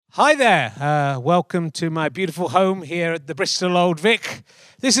Hi there, welcome to my beautiful home here at the Bristol Old Vic.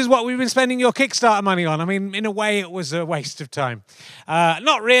 This is what we've been spending your Kickstarter money on. I mean, in a way, it was a waste of time.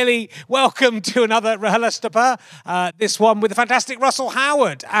 Not really. Welcome to another RHLSTP, this one with the fantastic Russell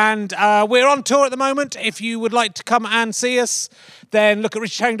Howard. And we're on tour at the moment. If you would like to come and see us, then look at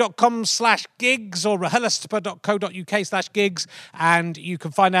richardherring.com/gigs or rhlstp.co.uk/gigs, and you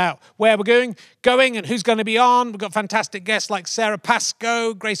can find out where we're going and who's going to be on. We've got fantastic guests like Sarah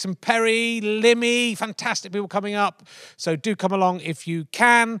Pascoe, Grayson Perry, Limmy, fantastic people coming up. So do come along if you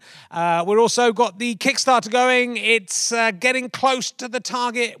can. We're also got the Kickstarter going. It's getting close to the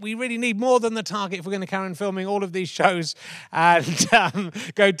target. We really need more than the target if we're going to carry on filming all of these shows. And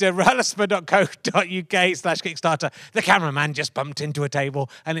go to rhlstp.co.uk/Kickstarter. The cameraman just bumped into a table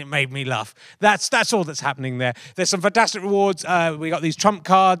and it made me laugh. That's all that's happening there. There's some fantastic rewards. We got these trump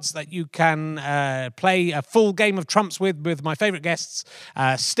cards that you can play a full game of trumps with my favourite guests.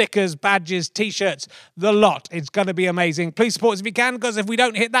 Stickers, badges, t-shirts, the lot. It's going to be amazing. Please support us if you can, because if we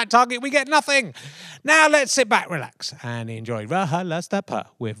don't hit that target, we get nothing. Now let's sit back, relax, and enjoy RHLSTP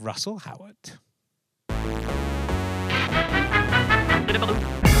with Russell Howard.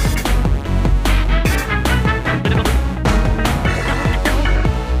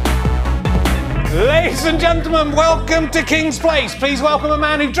 Ladies and gentlemen, welcome to King's Place. Please welcome a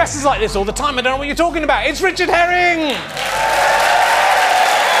man who dresses like this all the time. I don't know what you're talking about. It's Richard Herring.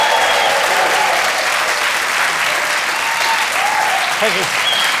 Thank you.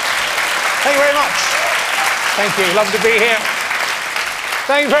 Thank you very much. Thank you. Lovely to be here.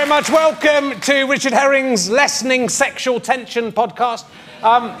 Thank you very much. Welcome to Richard Herring's Lessening Sexual Tension podcast.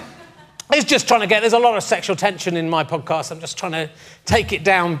 It's just trying to there's a lot of sexual tension in my podcast. I'm just trying to take it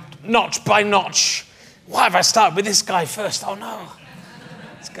down notch by notch. Why have I started with this guy first? Oh no.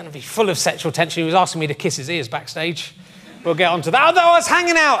 It's going to be full of sexual tension. He was asking me to kiss his ears backstage. We'll get on to that. Although I was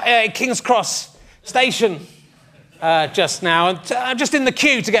hanging out at King's Cross Station just now, and I'm just in the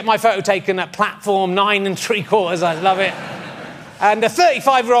queue to get my photo taken at platform 9 3/4. I love it. And a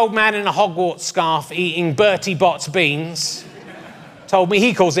 35-year-old man in a Hogwarts scarf eating Bertie Bott's beans told me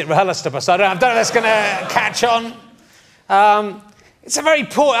he calls it RHLSTP, so I don't know if that's going to catch on. It's a very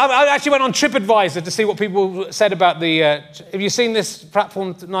poor... I actually went on TripAdvisor to see what people said about the... have you seen this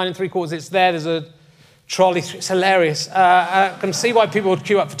platform 9 3/4? It's there. There's a trolley. It's hilarious. I can see why people would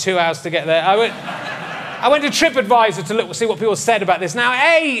queue up for 2 hours to get there. I went to TripAdvisor to see what people said about this. Now,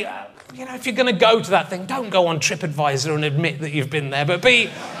 A, if you're going to go to that thing, don't go on TripAdvisor and admit that you've been there. But B,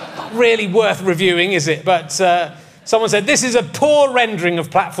 not really worth reviewing, is it? But... someone said, this is a poor rendering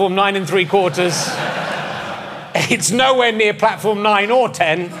of platform 9 3/4. It's nowhere near platform 9 or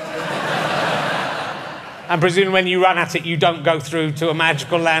 10. And presumably when you run at it, you don't go through to a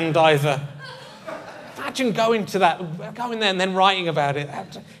magical land either. Imagine going there and then writing about it.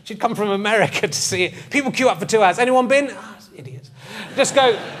 She'd come from America to see it. People queue up for 2 hours. Anyone been? Oh, idiots. Just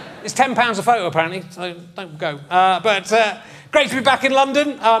go. It's £10 a photo, apparently, so don't go. Great to be back in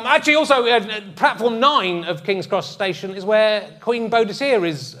London. Actually, also, platform 9 of King's Cross Station is where Queen Boadicea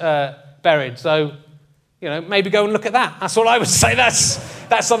is buried. So, maybe go and look at that. That's all I would say. That's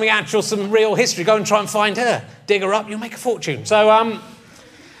something actual, some real history. Go and try and find her. Dig her up, you'll make a fortune. So,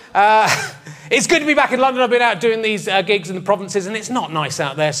 it's good to be back in London. I've been out doing these gigs in the provinces, and it's not nice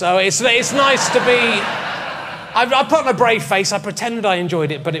out there. So it's nice to be... I put on a brave face. I pretended I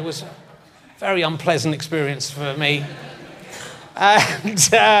enjoyed it, but it was a very unpleasant experience for me. And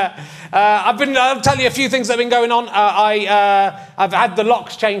I'll tell you a few things that have been going on. I've had the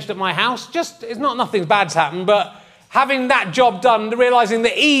locks changed at my house. Nothing bad's happened, but having that job done, realising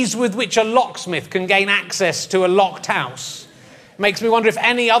the ease with which a locksmith can gain access to a locked house makes me wonder if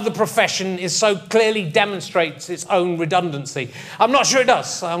any other profession is so clearly demonstrates its own redundancy. I'm not sure it does,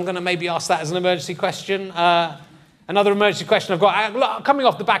 so I'm going to maybe ask that as an emergency question. Another emergency question I've got, coming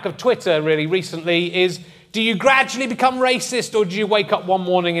off the back of Twitter really recently, is... do you gradually become racist, or do you wake up one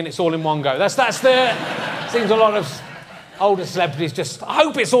morning and it's all in one go? Seems a lot of older celebrities just, I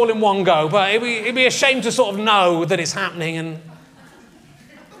hope it's all in one go, but it'd be a shame to sort of know that it's happening, and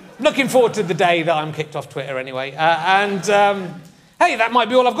looking forward to the day that I'm kicked off Twitter anyway. Hey, that might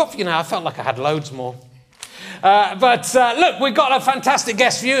be all I've got for you now. I felt like I had loads more. Look, we've got a fantastic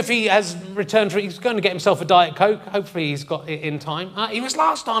guest for you. If he has returned, he's going to get himself a Diet Coke. Hopefully he's got it in time. He was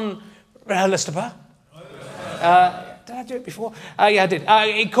last on RHLSTP. Did I do it before? Yeah, I did.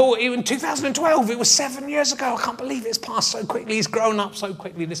 In 2012. It was 7 years ago. I can't believe it's passed so quickly. He's grown up so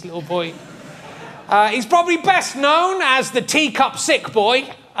quickly, this little boy. He's probably best known as the teacup sick boy.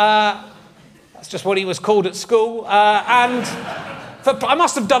 That's just what he was called at school. And I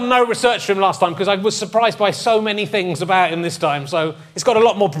must have done no research for him last time because I was surprised by so many things about him this time. So it's got a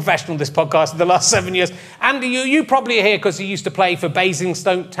lot more professional, this podcast, in the last 7 years. Andy, you probably are here because you used to play for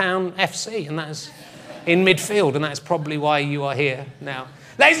Basingstoke Town FC, and that is in midfield, and that is probably why you are here now.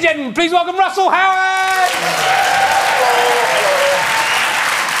 Ladies and gentlemen, please welcome Russell Howard!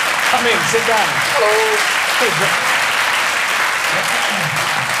 Come in, sit down. Hello.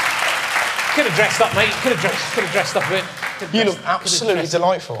 Could have dressed up, mate. Could have dressed up a bit. You look absolutely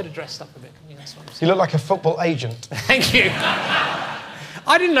delightful. Could have dressed up a bit. You look like a football agent. Thank you.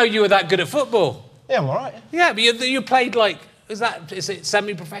 I didn't know you were that good at football. Yeah, I'm all right. Yeah, but you played like, is it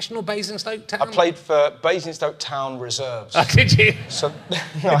semi-professional Basingstoke Town? I played for Basingstoke Town Reserves. Oh, did you? So,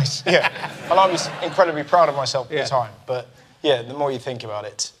 nice, yeah. And I was incredibly proud of myself at the time. But, yeah, the more you think about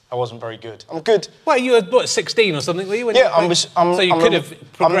it, I wasn't very good. I'm good. Well, you were, what, 16 or something, were you? When so you could have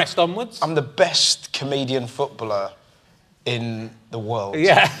progressed onwards? I'm the best comedian footballer in the world.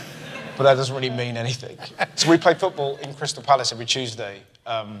 Yeah. But that doesn't really mean anything. So we play football in Crystal Palace every Tuesday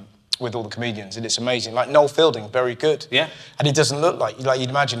with all the comedians, and it's amazing. Like Noel Fielding, very good. Yeah. And he doesn't look like you'd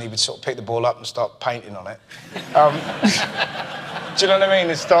imagine he would sort of pick the ball up and start painting on it. Do you know what I mean?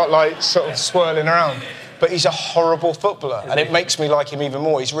 And start like sort of swirling around. But he's a horrible footballer, and it makes me like him even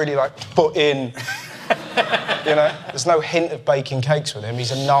more. He's really like put in, you know? There's no hint of baking cakes with him.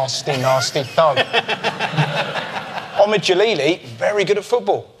 He's a nasty, nasty thug. Omid Jalili, very good at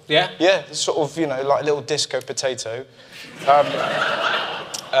football. Yeah? Yeah, sort of, you know, like a little disco potato.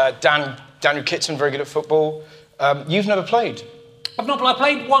 Daniel Kitson, very good at football. You've never played? I've not played. I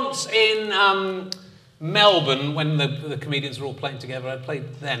played once in Melbourne when the comedians were all playing together. I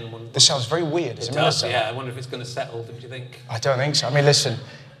played then. This sounds very weird. It does, yeah. I wonder if it's going to settle, don't you think? I don't think so. I mean, listen,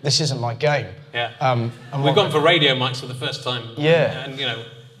 this isn't my game. Yeah. And we've gone for radio mics for the first time. Yeah. And, you know,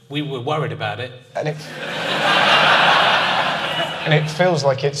 we were worried about it. And it feels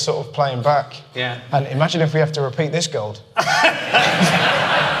like it's sort of playing back. Yeah. And imagine if we have to repeat this gold.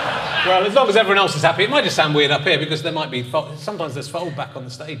 Well, as long as everyone else is happy. It might just sound weird up here because there might be... Sometimes there's fold back on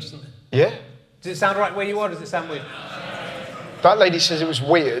the stage, isn't there? Yeah. Does it sound right where you are, or does it sound weird? That lady says it was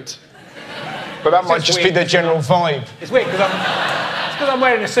weird, but that might just be the general vibe. It's weird because I'm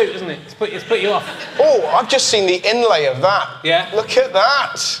wearing a suit, isn't it? It's put you off. Oh, I've just seen the inlay of that. Yeah? Look at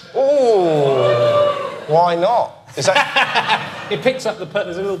that. Oh, why not? Is that... It picks up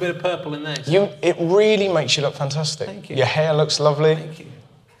there's a little bit of purple in there. So. It really makes you look fantastic. Thank you. Your hair looks lovely. Thank you.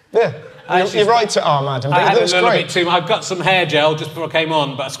 Yeah. You're right to arm, Adam. I had it looks a little great. bit too much. I've got some hair gel just before I came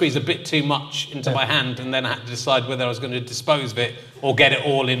on, but I squeezed a bit too much into my hand, and then I had to decide whether I was going to dispose of it or get it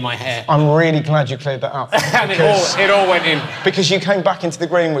all in my hair. I'm really glad you cleared that up. And it all went in. Because you came back into the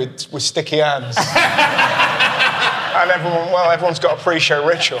green with sticky hands. And everyone's got a pre-show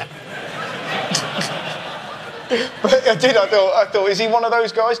ritual. But I thought, is he one of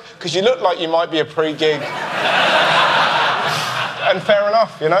those guys? Because you look like you might be a pre-gig. And fair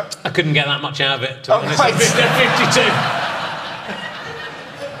enough, you know? I couldn't get that much out of it, to be honest. Right. 52.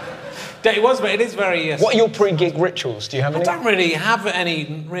 It was, but it is very... What are your pre-gig rituals? Do you have any? I don't really have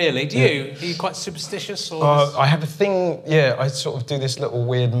any, really. Do you? Are you quite superstitious? Or I have a thing, yeah, I sort of do this little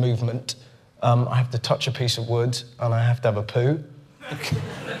weird movement. I have to touch a piece of wood, and I have to have a poo. Okay.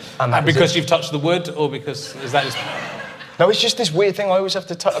 And because you've touched the wood, or because... Is that just... No, it's just this weird thing I always have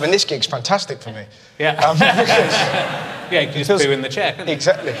to touch. I mean, this gig's fantastic for me. Yeah. Yeah, you can just poo in the chair, can't you?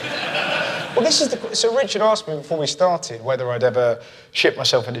 Exactly. Well, so Richard asked me before we started whether I'd ever shit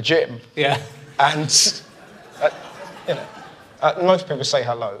myself in the gym. Yeah. And, you know, most people say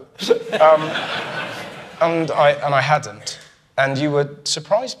hello. And I hadn't. And you were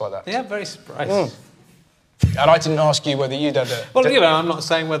surprised by that. Yeah, very surprised. And I didn't ask you whether you'd had a... Well, you know, I'm not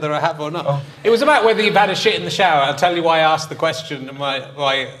saying whether I have or not. Oh. It was about whether you've had a shit in the shower. I'll tell you why I asked the question and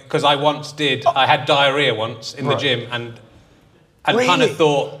why... Because I once did. I had diarrhea once in the gym and really? Kind of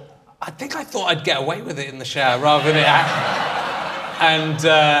thought... I think I thought I'd get away with it in the shower rather than it... And,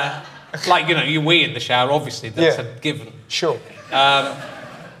 like, you know, you wee in the shower, obviously. That's a given. Sure.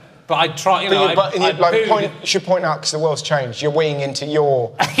 But I try, you know, you should point out, because the world's changed, you're weeing into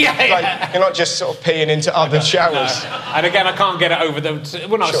your... Like, you're not just sort of peeing into other showers. No. And again, I can't get it over them.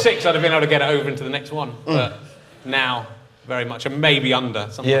 When I was 6, I'd have been able to get it over into the next one. But now, very much, and maybe under.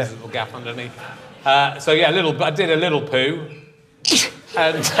 Sometimes there's a little gap underneath. So yeah, I did a little poo.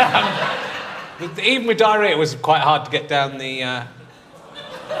 And even with diarrhea, it was quite hard to get down the...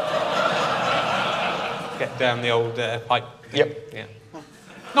 old pipe. Yep. Yeah.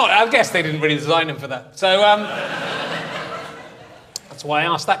 No, I guess they didn't really design him for that. So, that's why I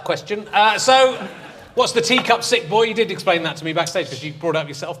asked that question. So, what's the teacup sick boy? You did explain that to me backstage, because you brought it up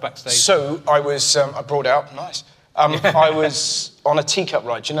yourself backstage. So, I was, I brought out, nice. I was on a teacup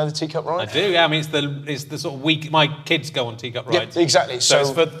ride. Do you know the teacup ride? I do, yeah. I mean, it's the sort of week... My kids go on teacup rides. Yeah, exactly. So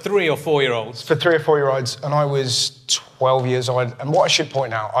it's for 3 or 4-year-olds. For 3 or 4-year-olds, and I was 12 years old. And what I should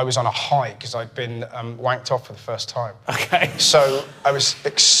point out, I was on a high because I'd been wanked off for the first time. Okay. So I was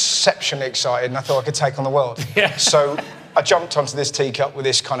exceptionally excited, and I thought I could take on the world. Yeah. So I jumped onto this teacup with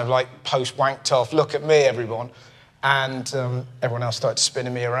this kind of like post-wanked off, look at me, everyone. And everyone else started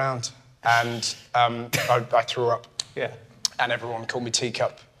spinning me around. And I threw up. Yeah. And everyone called me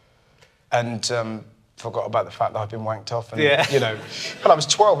teacup. And forgot about the fact that I'd been wanked off. And, yeah. you know, but I was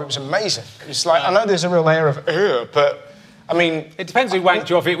 12, it was amazing. It's like, I know there's a real air of, but, I mean... It depends who wanked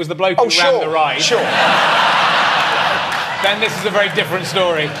you off. It was the bloke who ran the ride. Sure. Then this is a very different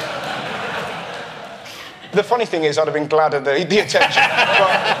story. The funny thing is, I'd have been glad of the attention.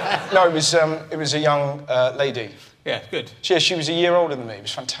 But, no, it was a young lady. Yeah, good. She was a year older than me. It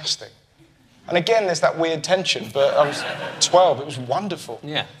was fantastic. And again, there's that weird tension, but I was 12, it was wonderful.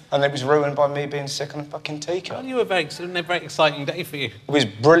 Yeah. And it was ruined by me being sick on a fucking teacup. Well, it was a very exciting day for you. It was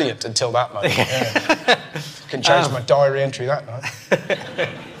brilliant until that moment, yeah. Can change my diary entry that night.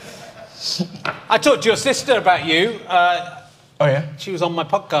 I talked to your sister about you. Oh, yeah? She was on my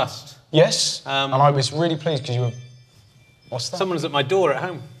podcast. Yes, and I was really pleased because you were... What's that? Someone was at my door at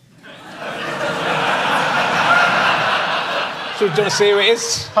home. Do you want to see who it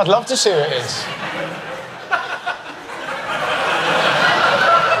is? I'd love to see who it is.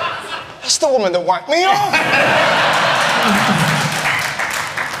 That's the woman that whacked me off!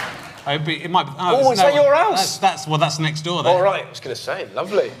 It might be... Oh, is that your house? That's next door, then. All right, I was going to say,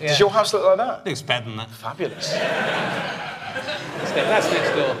 lovely. Yeah. Does your house look like that? It looks better than that. Fabulous. That's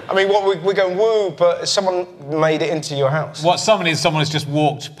next door. I mean, we're going woo, but someone made it into your house. Someone has just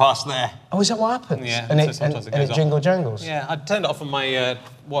walked past there. Oh, is that what happens? Yeah. And Sometimes it jingle jangles? Yeah, I turned it off on my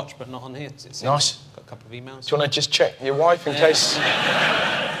watch, but not on here. It's nice. Got a couple of emails. Do you want to just check your wife in case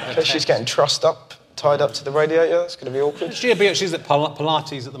she's getting tied up to the radiator? That's going to be awkward. She's at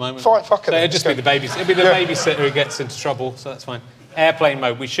Pilates at the moment. Fine, fuck her. So it'll just be the babysitter. It'll be the babysitter who gets into trouble, so that's fine. Airplane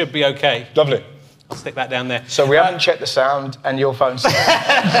mode, we should be okay. Lovely. I'll stick that down there. So we haven't checked the sound and your phone's...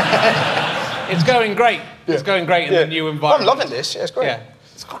 It's going great. Yeah. It's going great in the new environment. I'm loving this. Yeah, it's great. Yeah.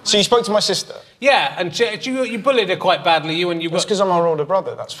 So you spoke to my sister? Yeah, and you bullied her quite badly. It's because I'm her older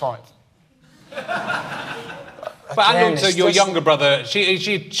brother, that's fine. But and also your younger brother, she's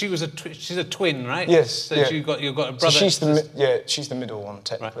a twin, right? Yes. So you've got a brother. So she's the middle one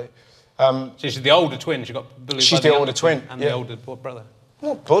technically. Right. She's the older twin. She got bullied. She's by the older twin and the older brother.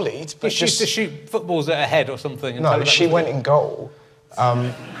 Not bullied, but she used to shoot footballs at her head or something. And no, she went in goal.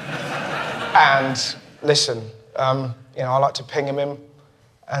 And listen, I like to ping him in,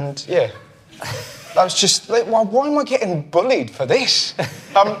 and yeah. I was just like, why am I getting bullied for this?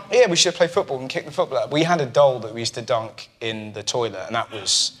 We should play football and kick the football out. We had a doll that we used to dunk in the toilet, and that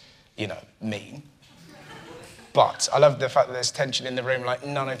was, mean. But I love the fact that there's tension in the room, like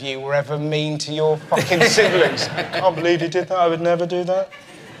none of you were ever mean to your fucking siblings. I can't believe you did that, I would never do that.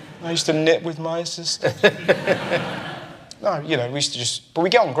 I used to knit with my sister. No, we used to just... But we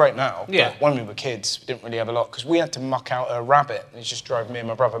get on great now. Yeah. But when we were kids, we didn't really have a lot, because we had to muck out a rabbit, and it just drove me and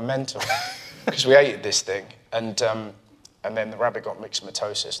my brother mental. Because we hated this thing, and then the rabbit got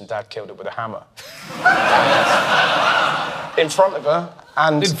myxomatosis, and Dad killed it with a hammer. In front of her,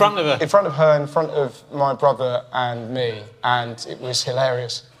 and... In front of her? In front of her, in front of my brother and me, and it was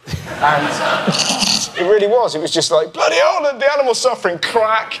hilarious. And it really was. It was just like, bloody hell, the animal's suffering,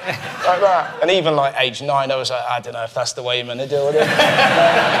 crack, like that. And even like age 9, I was like, I don't know if that's the way you're meant to deal with it.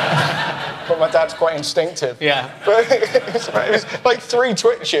 But my dad's quite instinctive. Yeah. But it was like 3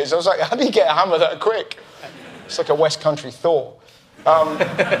 twitches. I was like, how do you get a hammer that quick? It's like a West Country Thor. But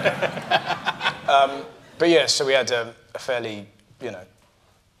yeah, so we had a fairly,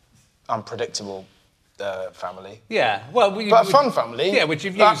 unpredictable family. Yeah, well... But a fun family. Yeah, which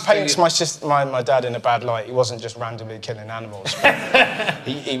you've that used... That paints my dad in a bad light. He wasn't just randomly killing animals.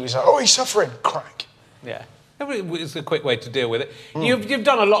 he was like, oh, he's suffering. Crack. Yeah. It's a quick way to deal with it. You've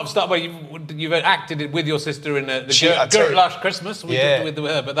done a lot of stuff where you've acted with your sister in the Gert Last Christmas with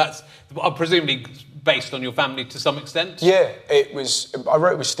her, but that's presumably based on your family to some extent. Yeah, it was. I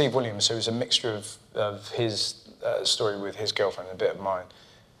wrote with Steve Williams, so it was a mixture of his story with his girlfriend and a bit of mine,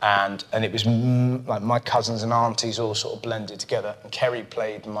 and it was like my cousins and aunties all sort of blended together. And Kerry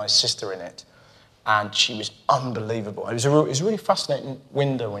played my sister in it. And she was unbelievable. It was a really fascinating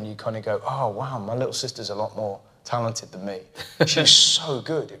window when you kind of go, oh, wow, my little sister's a lot more talented than me. She was so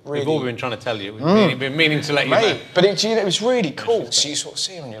good. It really... We've all been trying to tell you. We've been meaning to let you know. But it was really cool. So you sort of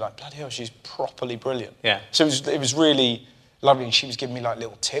see her and you're like, bloody hell, she's properly brilliant. Yeah. So it was really lovely. And she was giving me like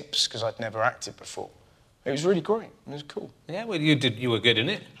little tips because I'd never acted before. It was really great. It was cool. Yeah, well, you were good in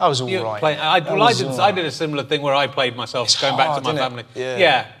it. I was all right. I did a similar thing where I played myself going back to my family.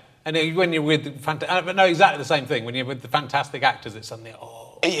 Yeah. And when you're with exactly the same thing. When you're with the fantastic actors, it's suddenly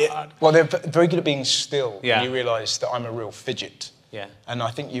God. Well, they're very good at being still. Yeah. And you realise that I'm a real fidget. Yeah. And I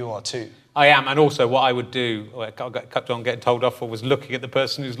think you are too. I am, and also what I would do, I kept on getting told off for, was looking at the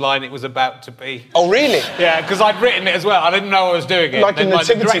person whose line it was about to be. Oh, really? Yeah, because I'd written it as well. I didn't know I was doing it. Like in the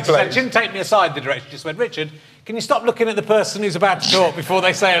Nativity play. She didn't take me aside, the director just went, Richard, can you stop looking at the person who's about to talk before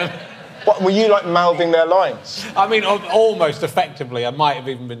they say it? What, were you like mouthing their lines? I mean, almost effectively. I might have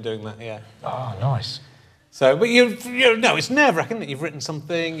even been doing that, yeah. Oh, nice. So, but no, it's nerve-wracking that you've written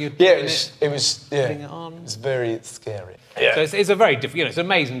something. It was putting it on. It's very scary. Yeah. So it's a very different. It's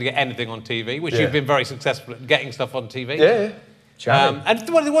amazing to get anything on TV, which you've been very successful at getting stuff on TV. Yeah. And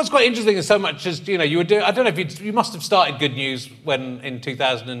what's quite interesting is so much as you were doing. I don't know if you must have started Good News in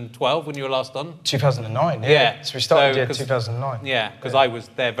 2012 when you were last on. 2009. Yeah. So we started 2009. Yeah, because I was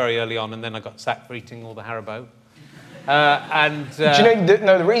there very early on, and then I got sacked for eating all the Haribo. Do you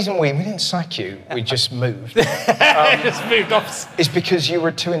know, the reason we didn't sack you, we just moved. Just moved off. It's because you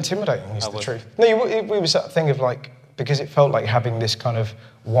were too intimidating, is the truth. No, it was that thing of like, because it felt like having this kind of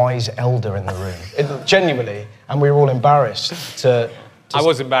wise elder in the room. Genuinely, and we were all embarrassed to I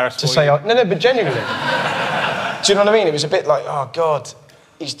was embarrassed to say, no, but genuinely. Do you know what I mean? It was a bit like, oh God,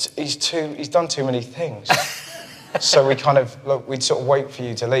 he's done too many things. So we kind of, we'd sort of wait for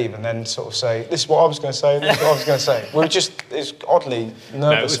you to leave and then sort of say, this is what I was going to say, this is what I was going to say. We were just, it was oddly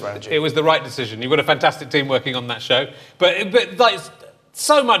nervous around you. It was the right decision. You've got a fantastic team working on that show. But like,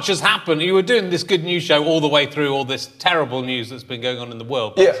 so much has happened. You were doing this Good News show all the way through all this terrible news that's been going on in the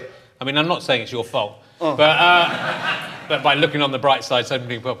world. Yeah. I mean, I'm not saying it's your fault. But by looking on the bright side, so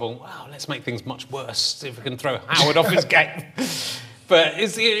many people, wow, let's make things much worse. See if we can throw Howard off his game. But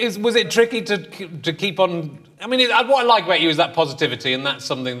was it tricky to keep on? I mean, what I like about you is that positivity, and that's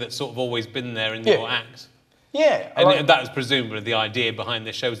something that's sort of always been there in your act. Yeah. And that was presumably the idea behind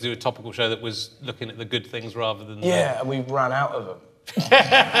this show, was to do a topical show that was looking at the good things rather than... Yeah, and we ran out of them.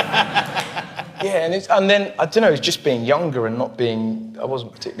 and then, I don't know, it's just being younger and I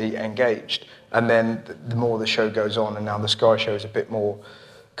wasn't particularly engaged. And then the more the show goes on, and now the Sky show is a bit more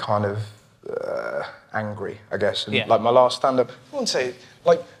kind of angry, I guess. And like my last stand-up, I wouldn't say,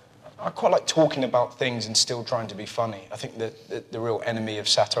 like, I quite like talking about things and still trying to be funny. I think that the real enemy of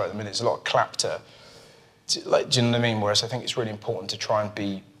satire at the minute is a lot of clapter. Like, do you know what I mean? Whereas I think it's really important to try and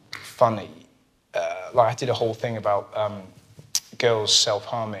be funny. Like I did a whole thing about girls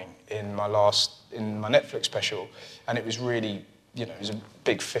self-harming in my Netflix special, and it was really, it was a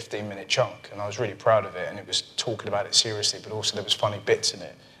big 15-minute chunk, and I was really proud of it, and it was talking about it seriously, but also there was funny bits in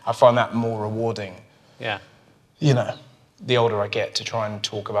it. I find that more rewarding. Yeah. The older I get, to try and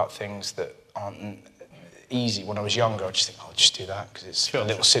talk about things that aren't easy. When I was younger, I just think, I'll just do that because it's a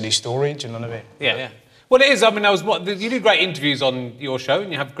little silly story. Do you know what I mean? Yeah. Well, it is. I mean, you do great interviews on your show,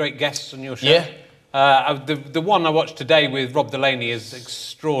 and you have great guests on your show. Yeah. The one I watched today with Rob Delaney is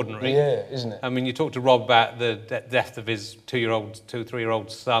extraordinary. Yeah, isn't it? I mean, you talked to Rob about the death of his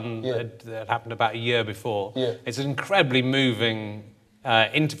 3-year-old son that happened about a year before. Yeah. It's an incredibly moving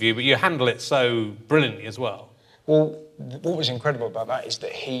interview, but you handle it so brilliantly as well. Well, what was incredible about that is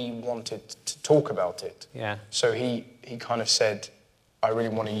that he wanted to talk about it. Yeah. So he kind of said, I really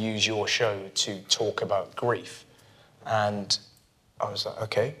want to use your show to talk about grief. And I was like,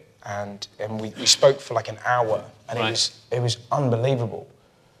 okay. And we spoke for like an hour, and it was unbelievable.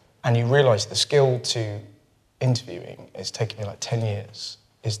 And you realise the skill to interviewing is taking me like 10 years,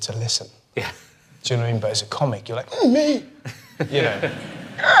 is to listen. Yeah. Do you know what I mean? But as a comic, you're like, me,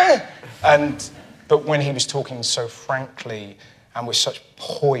 But when he was talking so frankly and with such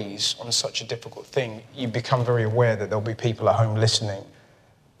poise on such a difficult thing, you become very aware that there'll be people at home listening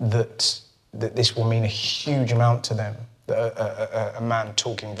that this will mean a huge amount to them. A man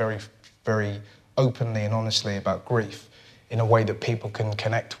talking very, very openly and honestly about grief in a way that people can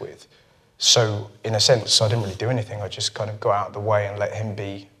connect with. So, in a sense, I didn't really do anything. I just kind of go out of the way and let him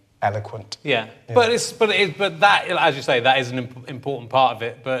be eloquent. Yeah. But that, as you say, that is an important part of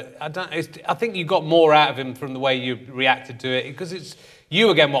it. But I think you got more out of him from the way you reacted to it, because it's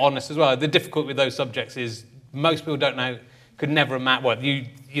you again were honest as well. The difficulty with those subjects is most people don't know. Could never imagine. Well,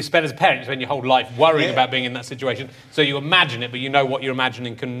 you spend as a parent, you spend your whole life worrying about being in that situation. So you imagine it, but you know what you're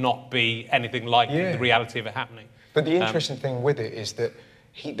imagining cannot be anything like the reality of it happening. But the interesting thing with it is that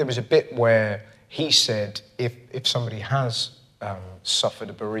there was a bit where he said, if somebody has suffered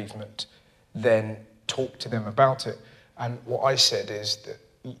a bereavement, then talk to them about it. And what I said is that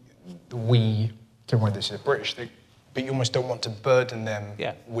don't know whether this is a British thing, but you almost don't want to burden them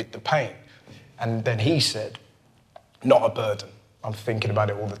with the pain. And then he said, not a burden. I'm thinking about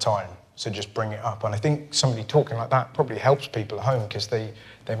it all the time, so just bring it up. And I think somebody talking like that probably helps people at home, because they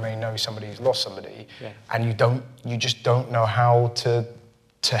may know somebody who's lost somebody, and you just don't know how to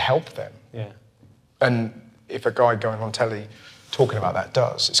help them. Yeah. And if a guy going on telly talking about that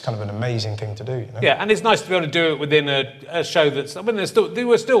does, it's kind of an amazing thing to do, you know? Yeah, and it's nice to be able to do it within a show that's... I mean, there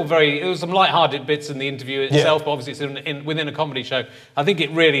were some light-hearted bits in the interview itself, but obviously it's within a comedy show. I think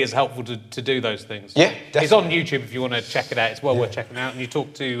it really is helpful to do those things. Yeah, definitely. It's on YouTube if you want to check it out. It's well worth checking out. And you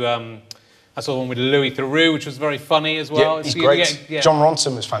talked to... I saw one with Louis Theroux, which was very funny as well. Yeah, he's great. John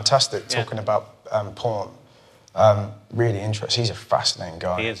Ronson was fantastic talking about porn. Really interesting. He's a fascinating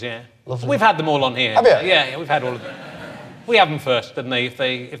guy. He is, yeah. Lovely. We've had them all on here. Have you? Yeah, we've had all of them. We have them first, didn't they?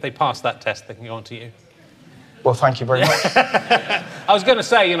 If they pass that test, they can go on to you. Well, thank you very much. I was going to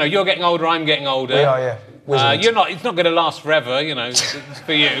say, you're getting older, I'm getting older. We are, yeah. It's not going to last forever,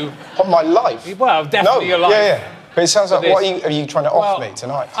 for you. What, my life? Well, definitely your life. Yeah. But it sounds like, what are you trying to offer me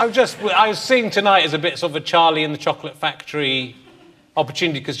tonight? I was seeing tonight as a bit sort of a Charlie and the Chocolate Factory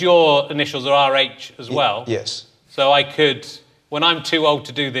opportunity, because your initials are RH as well. Yes. So I could, when I'm too old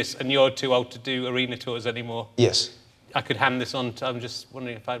to do this and you're too old to do arena tours anymore. Yes. I could hand this on to... I'm just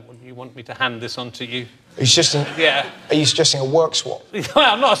wondering if you want me to hand this on to you. Are you suggesting a work swap?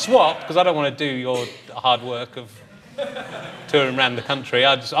 Well, not a swap, because I don't want to do your hard work of touring around the country.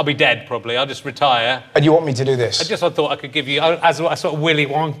 I'll be dead, probably. I'll just retire. And you want me to do this? I thought I could give you, as a sort of Willy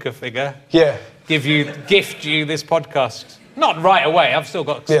Wonka figure... Yeah. Gift you this podcast. Not right away. I've still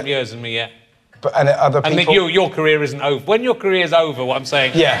got some years in me yet. But and other people... And your career isn't over. When your career's over, what I'm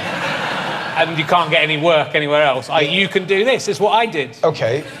saying... Yeah. And you can't get any work anywhere else, you can do this. It's what I did.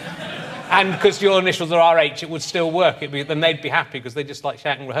 Okay. And because your initials are RH, it would still work. Then they'd be happy, because they just like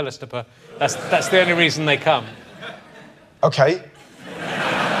shouting RHLSTP. That's the only reason they come. Okay.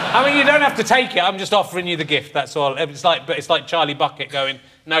 I mean, you don't have to take it. I'm just offering you the gift. That's all. It's like Charlie Bucket going,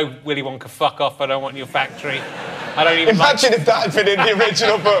 "No, Willy Wonka, fuck off. I don't want your factory. I don't even." Imagine if that had been in the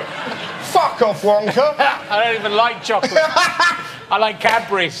original book. Fuck off, Wonka. I don't even like chocolate. I like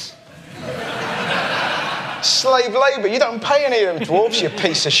Cadbury's. Slave labour. You don't pay any of them dwarfs, you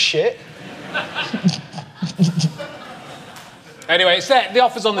piece of shit. Anyway, it's there. The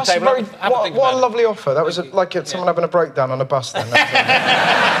offer's on the table. What a lovely offer. That was like someone having a breakdown on a bus then.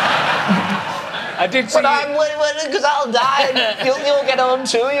 I did see. Because I'll die and you'll get on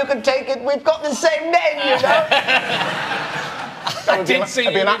too. You can take it. We've got the same name, you know. It'd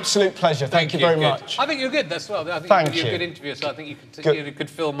be an absolute pleasure. Thank you very much. I think you're good. That's well. I think you're a good interviewer. So I think you could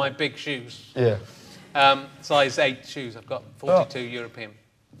fill my big shoes. Yeah. Size 8 shoes. I've got 42 European.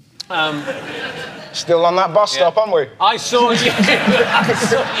 Still on that bus stop, aren't we? I saw you. I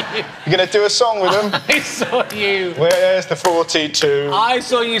saw you. You're going to do a song with them? I saw you. Where's the 42? I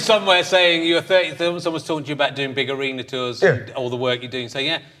saw you somewhere saying you were 30. Someone was talking to you about doing big arena tours and all the work you're doing. Saying,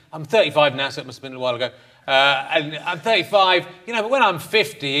 yeah, I'm 35 now, so it must have been a while ago. And I'm 35, but when I'm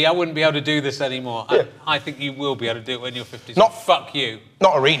 50, I wouldn't be able to do this anymore. Yeah. I think you will be able to do it when you're 50. So fuck you.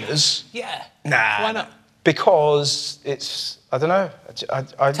 Not arenas. Yeah. Nah. Why not? Because it's, I don't know.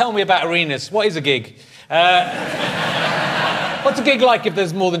 Tell me about arenas. What is a gig? What's a gig like if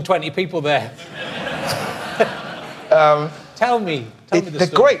there's more than 20 people there? Tell me the They're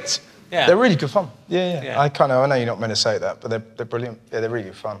story. great. Yeah. They're really good fun. Yeah. I know you're not meant to say that, but they're brilliant. Yeah, they're really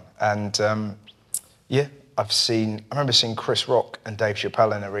good fun. And I remember seeing Chris Rock and Dave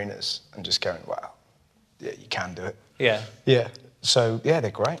Chappelle in arenas and just going, wow, yeah, you can do it. Yeah. Yeah. So, yeah,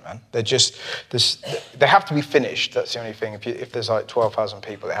 they're great, man. They're just, they have to be finished. That's the only thing. If there's like 12,000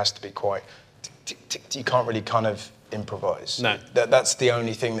 people, it has to be quite, you can't really kind of improvise. No. That's the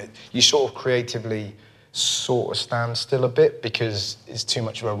only thing that you sort of creatively sort of stand still a bit because it's too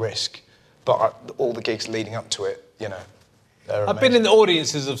much of a risk. But all the gigs leading up to it, I've been in the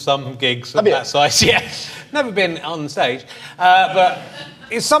audiences of some gigs of that size, yeah. Never been on stage. But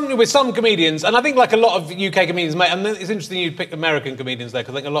it's something with some comedians, and I think like a lot of UK comedians, and it's interesting you pick American comedians there,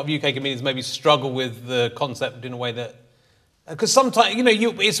 because I think a lot of UK comedians maybe struggle with the concept in a way that... Because sometimes,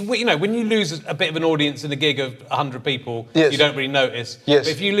 when you lose a bit of an audience in a gig of 100 people, you don't really notice. Yes.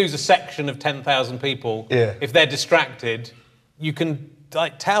 But if you lose a section of 10,000 people, if they're distracted, you can...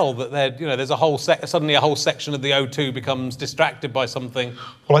 tell that there's a whole suddenly a whole section of the O2 becomes distracted by something.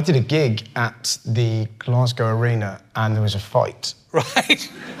 Well, I did a gig at the Glasgow Arena and there was a fight. Right.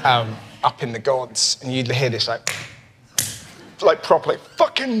 Up in the gods, and you'd hear this like properly,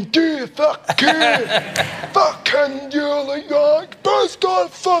 fucking do, fucking do, like bastard,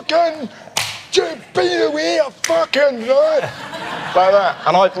 fucking, be away, fucking, right? Like that.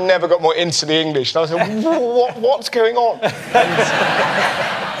 And I've never got more into the English. And I was like, what's going on?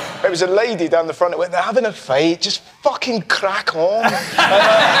 And there was a lady down the front that went, they're having a fight, just fucking crack on. And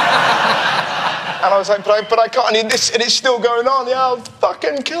I was like, but I can't, and it's still going on. Yeah, I'll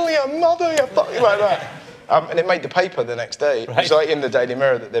fucking kill your mother, you fucking like that. And it made the paper the next day. Right. It was like in the Daily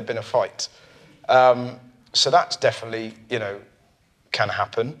Mirror that there'd been a fight. So that's definitely, you know, can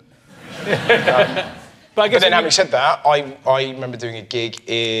happen. But then having said that, I remember doing a gig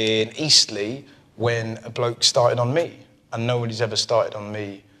in Eastleigh when a bloke started on me. And nobody's ever started on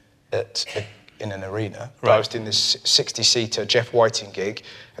me in an arena. But I was doing this 60-seater Jeff Whiting gig,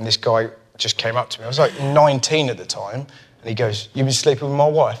 and this guy just came up to me. I was like 19 at the time, and he goes, "You've been sleeping with my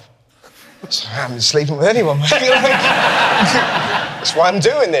wife?" I said, "I haven't been sleeping with anyone, mate." That's why I'm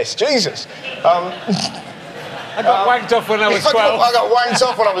doing this, Jesus. I got wanked off when I was 12. I got wanked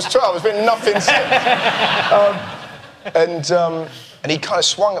off when I was 12. It's been nothing since. And he kind of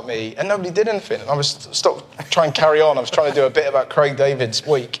swung at me, and nobody did anything. And I was stopped trying to carry on. I was trying to do a bit about Craig David's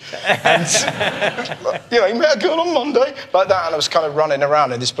week. And, you know, he met a girl on Monday, like that. And I was kind of running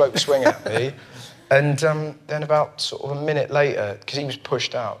around, and this bloke was swinging at me. And then about sort of a minute later, because he was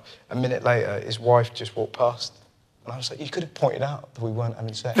pushed out, a minute later, his wife just walked past. And I was like, "You could have pointed out that we weren't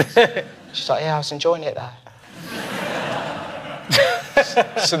having sex." She's like, "Yeah, I was enjoying it, though."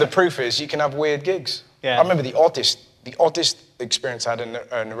 So the proof is you can have weird gigs. Yeah. I remember the oddest experience I had in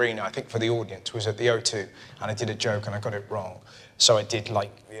an arena, I think for the audience, was at the O2, and I did a joke and I got it wrong. So I did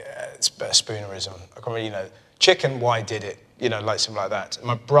like, it's a bit of spoonerism. I can't really, you know, chicken, why did it? You know, like something like that. And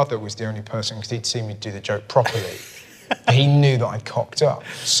my brother was the only person, because he'd seen me do the joke properly. He knew that I'd cocked up.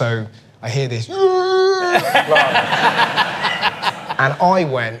 So I hear this, and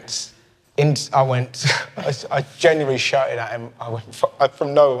I genuinely shouted at him, I went,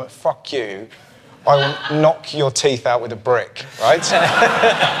 from nowhere, I went, "Fuck you. I will knock your teeth out with a brick," right?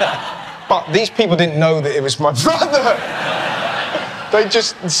 But these people didn't know that it was my brother. They'd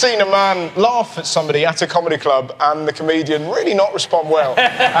just seen a man laugh at somebody at a comedy club and the comedian really not respond well.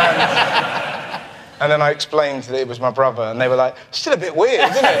 And then I explained that it was my brother, and they were like, "Still a bit weird,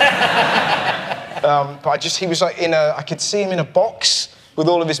 isn't it?" But he was like I could see him in a box with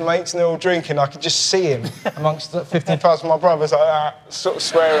all of his mates, and they're all drinking. I could just see him amongst 15,000 of my brothers, like that, sort of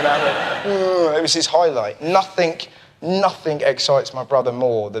swearing at me. It was his highlight. Nothing excites my brother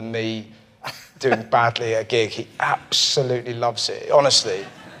more than me doing badly at a gig. He absolutely loves it, honestly.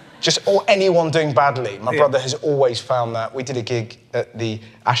 Or anyone doing badly. My brother has always found that. We did a gig at the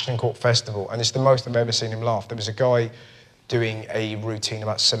Ashton Court Festival, and it's the most I've ever seen him laugh. There was a guy doing a routine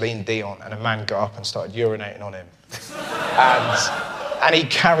about Celine Dion, and a man got up and started urinating on him. And he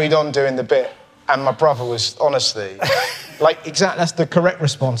carried on doing the bit, and my brother was, honestly, like, exactly, that's the correct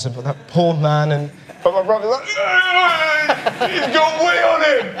response, but that poor man, but my brother was like, "He's got weight on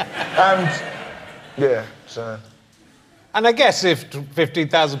him!" And, yeah, so... And I guess if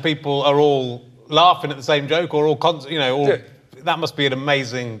 15,000 people are all laughing at the same joke, or all, that must be an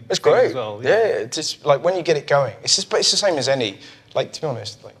amazing It's great. As well. Yeah, it's just, like, when you get it going, it's the same as any, like, to be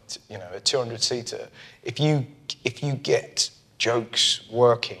honest, like, you know, a 200-seater, if you get jokes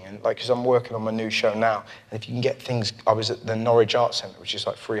working, and like, because I'm working on my new show now, and if you can get things, I was at the Norwich Arts Centre, which is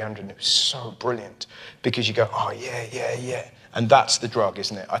like 300, and it was so brilliant, because you go, "Oh, yeah, and that's the drug,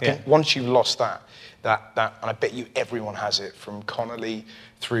 isn't it? I think once you've lost that, and I bet you everyone has it, from Connolly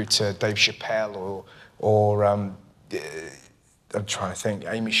through to Dave Chappelle, or I'm trying to think,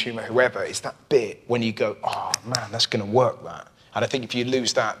 Amy Schumer, whoever, it's that bit when you go, "Oh man, that's going to work, that." And I think if you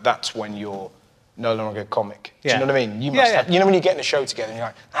lose that, that's when you're no longer a comic. Do you know what I mean? You must have, you know when you get in a show together and you're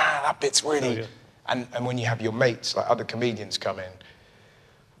like, that bit's really... And when you have your mates, like other comedians come in,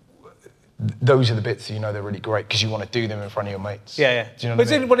 those are the bits that you know they're really great, because you want to do them in front of your mates. Yeah. Do you know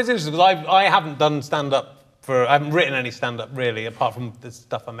what I mean? What is interesting, because I haven't done stand-up I haven't written any stand-up really, apart from the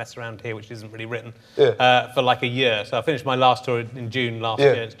stuff I mess around here, which isn't really written, for like a year. So I finished my last tour in June last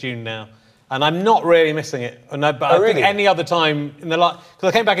year. It's June now. And I'm not really missing it. But I think any other time in the last... Because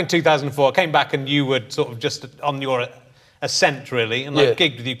I came back in 2004. I came back and you were sort of just on your ascent, really, and I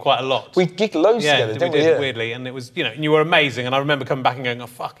gigged with you quite a lot. We gigged loads together, didn't we? Yeah, we did, weirdly. And it was, you know, and you were amazing. And I remember coming back and going, "Oh,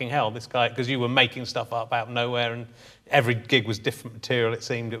 fucking hell, this guy..." Because you were making stuff up out of nowhere, and every gig was different material, it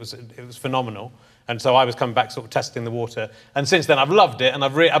seemed. It was phenomenal. And so I was coming back, sort of testing the water. And since then, I've loved it. And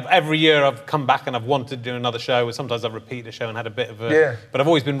every year I've come back and I've wanted to do another show. Sometimes I've repeated a show and had a bit of a... Yeah. But I've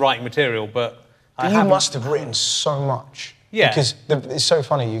always been writing material, but you must have written so much. Yeah. Because it's so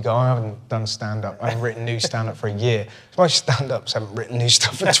funny, you go, "I haven't done stand-up. I haven't written new stand-up for a year." Most stand-ups haven't written new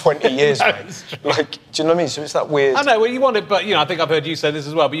stuff for 20 years, mate. Like, do you know what I mean? So it's that weird... I know, well, you want it, but, you know, I think I've heard you say this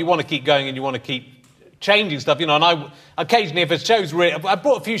as well, but you want to keep going and you want to keep changing stuff, you know. And I occasionally, if a show's really, I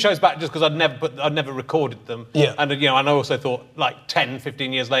brought a few shows back just because I'd never recorded them. Yeah. And you know, and I also thought like 10,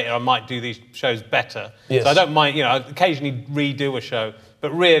 15 years later, I might do these shows better. Yes. So I don't mind, you know, I occasionally redo a show.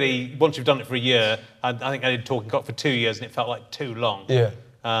 But really, once you've done it for a year, I think I did Talking Cock for 2 years, and it felt like too long. Yeah.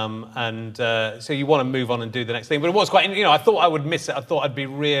 So you want to move on and do the next thing. But it was quite, you know, I thought I would miss it. I thought I'd be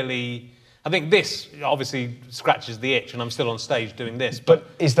really... I think this obviously scratches the itch, and I'm still on stage doing this. But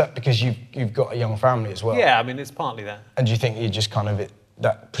is that because you've got a young family as well? Yeah, I mean, it's partly that. And do you think you just kind of...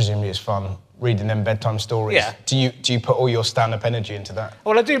 that presumably is fun, reading them bedtime stories? Yeah. Do you put all your stand-up energy into that?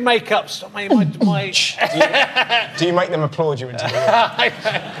 Well, I do make up... Do you make them applaud you into the room?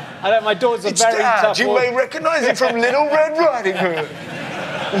 I know, my daughter's a very tough... You may recognise it from Little Red Riding Hood.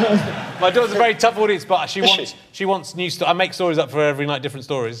 My daughter's a very tough audience, but she wants new stories. I make stories up for her every night, different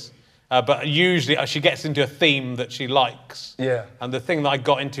stories. But usually she gets into a theme that she likes. Yeah. And the thing that I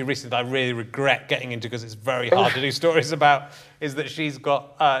got into recently that I really regret getting into because it's very hard to do stories about is that she's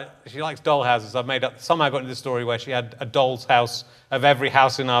got... she likes doll houses. Somehow I got into the story where she had a doll's house of every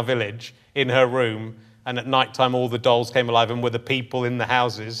house in our village in her room, and at night time all the dolls came alive and were the people in the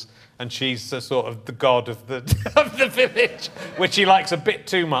houses, and she's the sort of the god of the of the village, which she likes a bit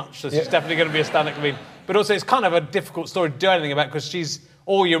too much, so she's definitely going to be a stand-up comedian. But also it's kind of a difficult story to do anything about because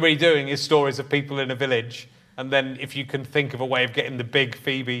all you're really doing is stories of people in a village, and then if you can think of a way of getting the big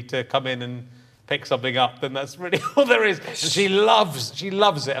Phoebe to come in and pick something up, then that's really all there is. And she loves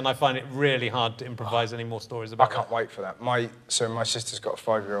it, and I find it really hard to improvise any more stories about it. I can't wait for that. My sister's got a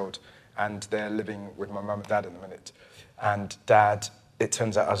 5-year-old, and they're living with my mum and dad in a minute. And Dad, it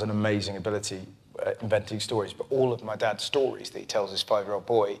turns out, has an amazing ability at inventing stories, but all of my dad's stories that he tells his 5-year-old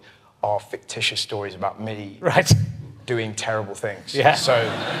boy are fictitious stories about me. Right. Doing terrible things. Yeah. So,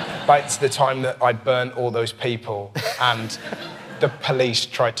 like, it's the time that I burnt all those people and the police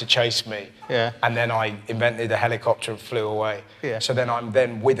tried to chase me. Yeah. And then I invented a helicopter and flew away. Yeah. So then I'm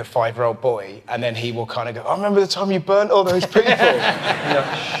with a 5-year-old boy, and then he will kind of go, I remember the time you burnt all those people.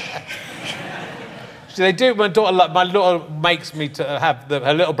 So they do. My daughter makes me to have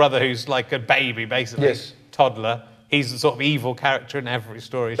her little brother, who's like a baby, basically, yes. Toddler. He's the sort of evil character in every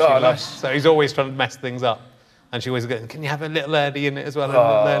story she loves. Nice. So he's always trying to mess things up. And she always goes, can you have a little Eddie in it as well?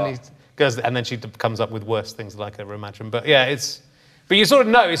 And then she comes up with worse things than I can ever imagine. But yeah, but you sort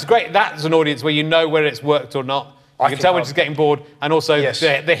of know, it's great. That's an audience where you know whether it's worked or not. You can tell when she's getting bored. And also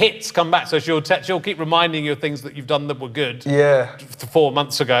the hits come back. So she'll keep reminding you of things that you've done that were good. Yeah. 4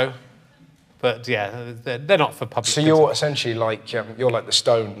 months ago. But yeah, they're not for public. So you're essentially like, you're like the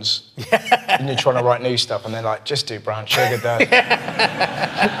Stones. And you're trying to write new stuff, and they're like, just do Brown Sugar, Dad.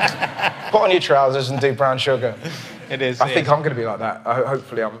 Put on your trousers and do Brown Sugar. It is. I think I'm going to be like that.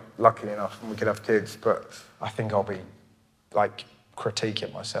 Hopefully I'm lucky enough and we could have kids, but I think I'll be, like,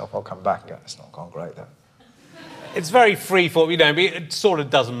 critiquing myself. I'll come back and go, it's not gone great, that. It's very free for, you know, it sort of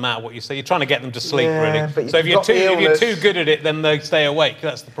doesn't matter what you say. You're trying to get them to sleep, really. But so if you're too good at it, then they stay awake.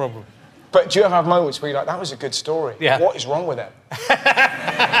 That's the problem. But do you ever have moments where you're like, that was a good story? Yeah. What is wrong with them?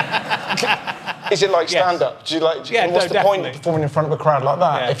 Is it like stand-up? Do you like? What's the point of performing in front of a crowd like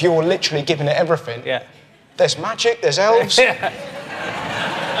that if you're literally giving it everything? Yeah. There's magic. There's elves.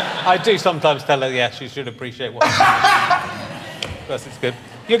 I do sometimes tell her, she should appreciate what. Plus, it's good.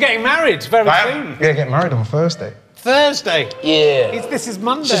 You're getting married very soon. Yeah, getting married on Thursday. Thursday. Yeah. This is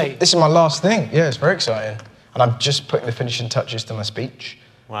Monday. This is my last thing. Yeah, it's very exciting, and I'm just putting the finishing touches to my speech.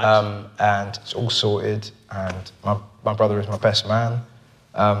 Right. And it's all sorted, and my brother is my best man.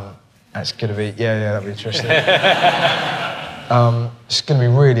 It's going to be, that'll be interesting. It's going to be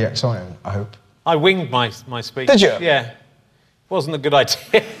really exciting, I hope. I winged my speech. Did you? Yeah. Wasn't a good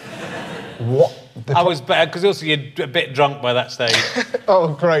idea. What? I was bad, because also you're a bit drunk by that stage.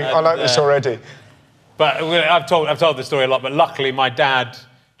 Oh, great. I like this already. But I've told this story a lot, but luckily my dad,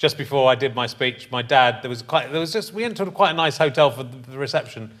 just before I did my speech, we went to quite a nice hotel for the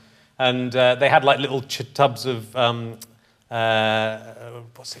reception, and they had like little tubs of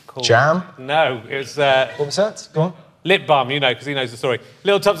what's it called? Jam? No, it was. What was that? Go on. Lip balm, you know, because he knows the story.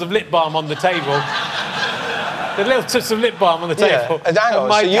 Little tubs of lip balm on the table. The little tubs of lip balm on the table. Yeah. And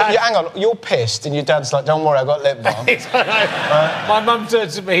hang on, you're pissed, and your dad's like, "Don't worry, I got lip balm." My mum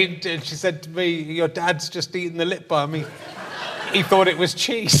turned to me and she said to me, "Your dad's just eaten the lip balm. He thought it was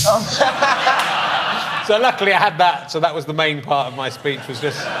cheese." So luckily I had that. So that was the main part of my speech, was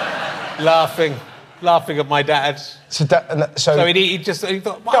just laughing at my dad. So he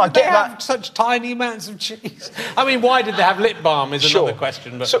thought, why did they have such tiny amounts of cheese? I mean, why did they have lip balm is another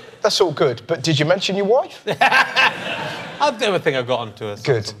question. But so that's all good. But did you mention your wife? I never think I got onto her.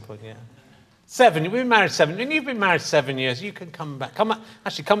 Good. At some point, yeah. 7. We've been married 7, and you've been married 7 years. You can come back. Come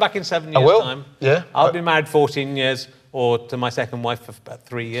back in 7 years' I will. time. Yeah. I'll be married 14 years, or to my second wife for about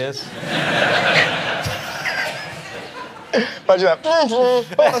 3 years. Imagine that. Oh,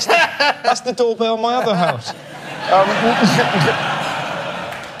 that's the doorbell in my other house.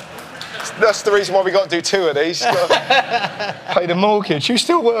 That's the reason why we got to do 2 of these. Got to pay the mortgage. You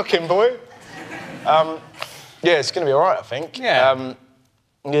still working, boy? Yeah, it's going to be all right, I think. Yeah.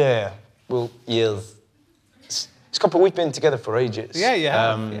 Yeah. Well, years. It's got, but we've been together for ages. Yeah,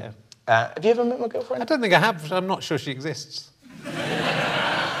 yeah. Have you ever met my girlfriend? I don't think I have. I'm not sure she exists.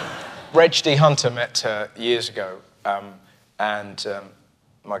 Reg D. Hunter met her years ago, and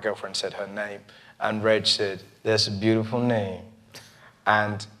my girlfriend said her name, and Reg said, "That's a beautiful name,"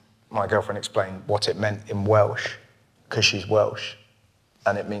 and my girlfriend explained what it meant in Welsh, because she's Welsh,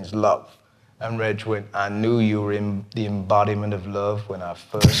 and it means love. And Reg went, "I knew you were in the embodiment of love when I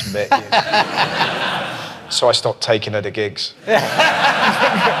first met you." So I stopped taking her to gigs.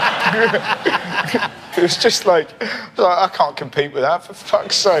 It was just like, I can't compete with that, for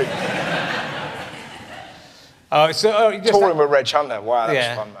fuck's sake. Touring with Reg Hunter, wow, that was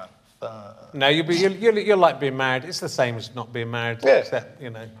fun, man. No, you'll like being married. It's the same as not being married, except,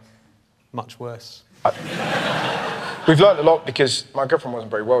 much worse. We've learned a lot because my girlfriend wasn't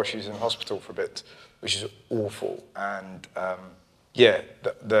very well. She was in hospital for a bit, which is awful. And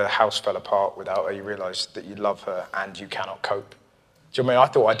the house fell apart without her. You realise that you love her and you cannot cope. Do you know what I mean?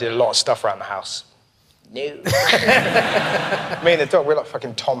 I thought I did a lot of stuff around the house. No. Me and the dog, we're like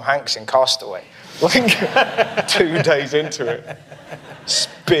fucking Tom Hanks in Castaway. Like 2 days into it,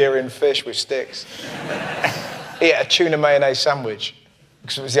 spearing fish with sticks. He ate a tuna mayonnaise sandwich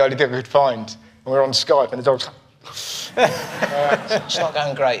because it was the only thing we could find. And we were on Skype and the dog's like, it's not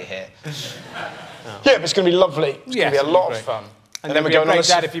going great here. Yeah, but it's going to be lovely. It's going to be a lot of fun. And then we're going on a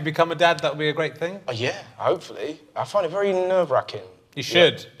dad. If you become a dad, that would be a great thing. Oh, yeah, hopefully. I find it very nerve-wracking. You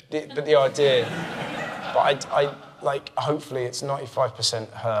should. But the idea... But I hopefully it's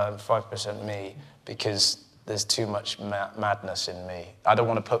 95% her and 5% me, because there's too much madness in me. I don't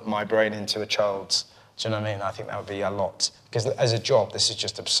want to put my brain into a child's. Do you know what I mean? I think that would be a lot. Because as a job, this is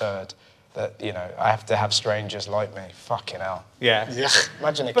just absurd. That, I have to have strangers like me. Fucking hell. Yeah.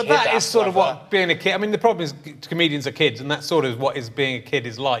 Imagine a kid. But that is sort of what being a kid... I mean, the problem is comedians are kids, and that's sort of what being a kid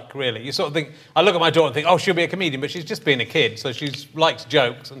is like, really. You sort of think... I look at my daughter and think, oh, she'll be a comedian, but she's just being a kid, so she likes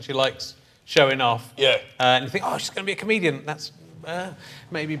jokes, and she likes showing off. Yeah. And you think, oh, she's going to be a comedian. That's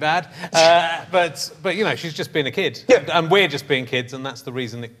maybe bad. But she's just being a kid. Yeah. And we're just being kids, and that's the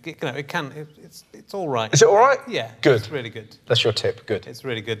reason it's all right. Is it all right? Yeah. Good. It's really good. That's your tip. Good. It's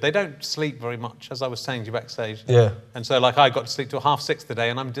really good. They don't sleep very much, as I was saying to you backstage. Yeah. And so, I got to sleep till 6:30 today,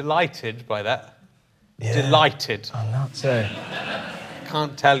 and I'm delighted by that. Yeah. Delighted. I'm not saying.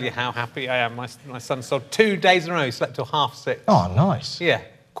 Can't tell you how happy I am. My son saw 2 days in a row, he slept till 6:30. Oh, nice. Yeah.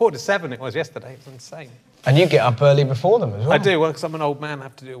 6:45 it was yesterday. It's insane. And you get up early before them as well? I do, because I'm an old man, I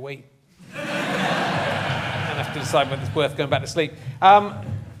have to do a wee. And I have to decide whether it's worth going back to sleep.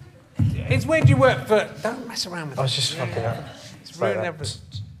 It's where do you work for... Don't mess around with it. I was just fucking up. It's ruining everything.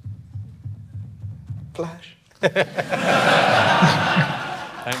 Flash.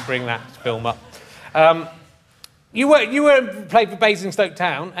 Don't bring that film up. You played for Basingstoke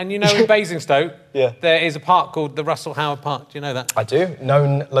Town, and in Basingstoke, there is a park called the Russell Howard Park. Do you know that? I do.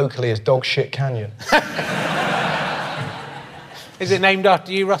 Known locally as Dog Shit Canyon. Is it named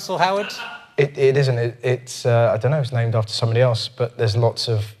after you, Russell Howard? It isn't. It's I don't know. It's named after somebody else, but there's lots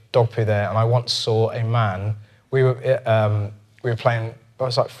of dog poo there. And I once saw a man. We were playing. I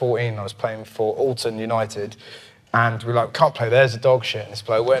was like 14. I was playing for Alton United, and we were like, can't play. There's a dog shit. And this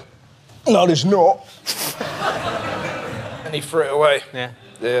bloke went, no, there's not. And he threw it away. Yeah.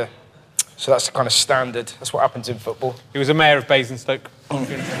 Yeah. So that's the kind of standard. That's what happens in football. He was a mayor of Basingstoke.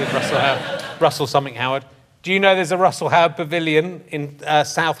 Russell something Howard. Do you know there's a Russell Howard Pavilion in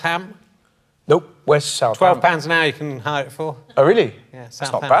Southam? Nope. Where's Southam? £12 an hour you can hire it for. Oh, really? Yeah, That's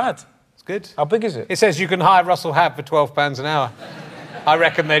Southam. not bad. It's good. How big is it? It says you can hire Russell Howard for £12 an hour. I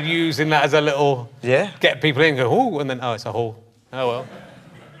reckon they're using that as a little... Yeah. Get people in and go, ooh, and then, oh, it's a hall. Oh, well.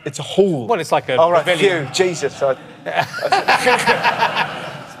 It's a hall. Well, it's like a Phew, pavilion. Jesus. It's a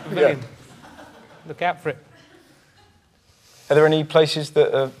pavilion. Yeah. Look out for it. Are there any places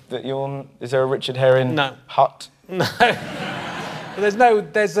that you're on? Is there a Richard Herring hut? No. There's now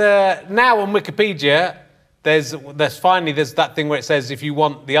on Wikipedia, there's that thing where it says if you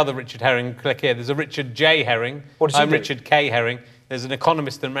want the other Richard Herring, click here. There's a Richard J. Herring. What does he do? Richard K. Herring. There's an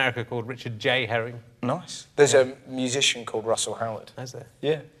economist in America called Richard J. Herring. Nice. There's a musician called Russell Howard. Is there?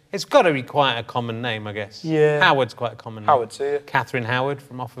 Yeah. It's got to be quite a common name, I guess. Yeah. Howard's quite a common name. Howard, yeah. Catherine Howard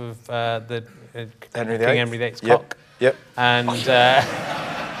from off of the Henry King VIII. Henry VIII's Yep. cock. Yep. And was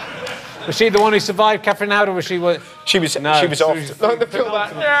she the one who survived, Catherine Howard, or was she what? She was No, off. Like the film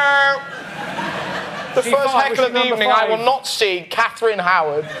that. The She first fight, heckle was of the she number evening, I 5? will not see Catherine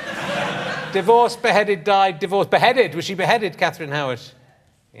Howard. Divorced, beheaded, died, divorced, beheaded. Was she beheaded, Catherine Howard?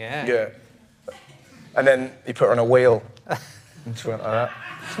 Yeah. Yeah. And then he put her on a wheel. And she went like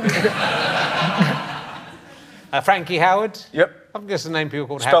that. Frankie Howard? Yep. I've guessed the name people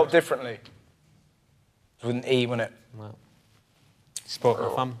called Spelt Howard. differently. With an E, wasn't it? Well, sport my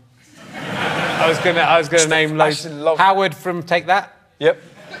fun. I was gonna name loads. love- Howard from Take That. Yep.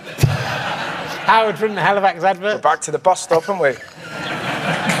 Howard from the Halifax advert. We're back to the bus stop, aren't we?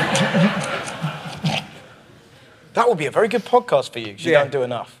 That would be a very good podcast for you, because you Yeah. don't do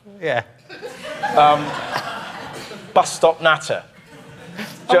enough. Yeah. Bus stop natter. I Do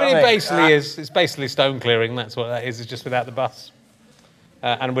you know mean, it what basically is. It's basically stone clearing. That's what that is. It's just without the bus,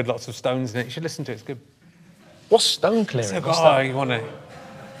 and with lots of stones in it. You should listen to it. It's good. What's stone clearing? What's Oh, that? you want to?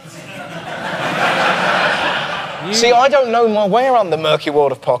 See, I don't know my way around the murky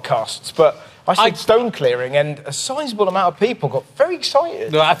world of podcasts, but I said stone clearing, and a sizable amount of people got very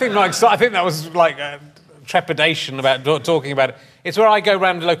excited. No, I think that was like trepidation about talking about it. It's where I go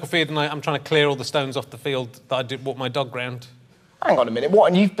round the local field and I'm trying to clear all the stones off the field that I walk my dog round. Hang on a minute, what?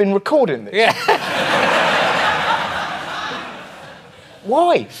 And you've been recording this? Yeah.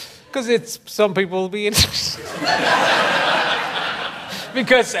 Why? Because it's some people will be interested.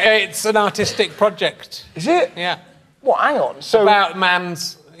 Because it's an artistic project. Is it? Yeah. What? Hang on. So About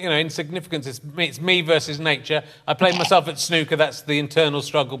man's, insignificance. It's me versus nature. I play myself at snooker. That's the internal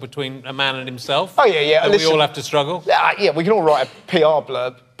struggle between a man and himself. Oh, yeah. That Listen, we all have to struggle. Yeah, we can all write a PR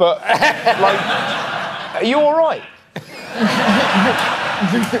blurb, but are you all right?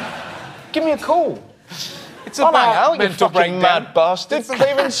 Give me a call. It's I'll hang about out, you mental fucking breakdown. mad bastard,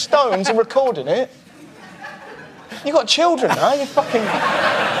 clearing stones and recording it. You got children now, you fucking...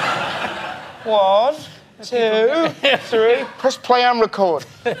 1, 2, 3. Press play and record.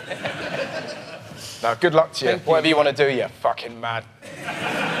 No, good luck to you. Whatever you want to do, you fucking mad.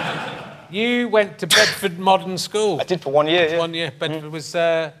 You went to Bedford Modern School. I did for 1 year, yeah. 1 year. Bedford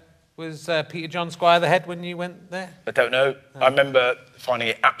was Peter John Squire the head when you went there? I don't know. I remember finding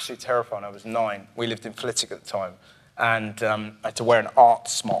it absolutely terrifying. I was 9. We lived in Flitwick at the time. And I had to wear an art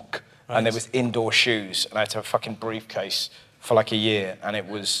smock. Right. And there was indoor shoes. And I had to have a fucking briefcase for like a year. And it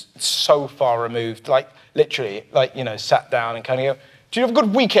was so far removed. Like, literally, sat down and kind of go, "Do you have a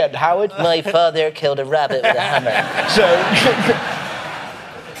good weekend, Howard?" My father killed a rabbit with a hammer. So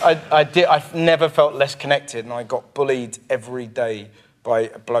I've never felt less connected. And I got bullied every day by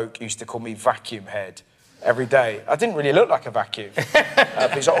a bloke who used to call me Vacuum Head every day. I didn't really look like a vacuum.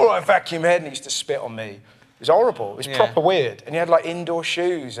 But he's like, "All right, Vacuum Head," and he used to spit on me. It was horrible. It was proper weird. And you had, like, indoor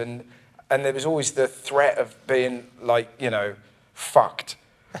shoes, and there was always the threat of being, fucked.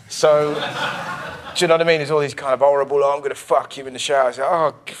 So, do you know what I mean? There's all these kind of horrible, "I'm going to fuck you in the shower." I was like,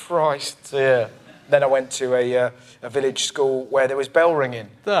 "Oh, Christ." So, yeah. Then I went to a village school where there was bell ringing.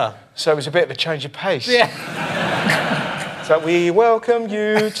 So it was a bit of a change of pace. Yeah. So we welcome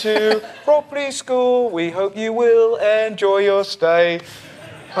you to Ropley School. We hope you will enjoy your stay.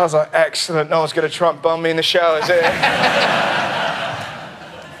 I was like, excellent. No one's going to try and bum me in the shower, is it?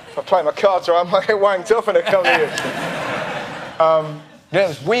 If I play my cards right, I might get wanked off and I come to you. Yeah, it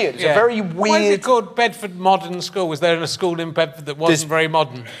was weird. It's a very weird... Why is it called Bedford Modern School? Was there a school in Bedford that wasn't very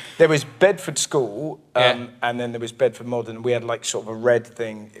modern? There was Bedford School, and then there was Bedford Modern. We had, sort of a red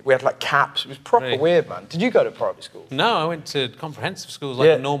thing. We had, caps. It was proper weird, man. Did you go to private school? No, I went to comprehensive schools like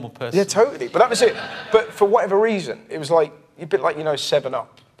a normal person. Yeah, totally. But that was it. But for whatever reason, it was a bit like, 7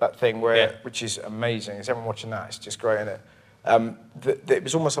 Up, that thing, which is amazing. Is everyone watching that? It's just great, isn't it? It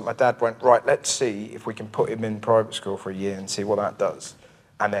was almost like my dad went, right, let's see if we can put him in private school for a year and see what that does.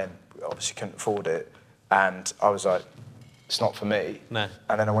 And then, we obviously couldn't afford it. And I was like, it's not for me. No.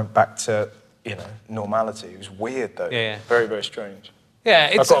 And then I went back to, normality. It was weird, though. Yeah. Very, very strange. Yeah,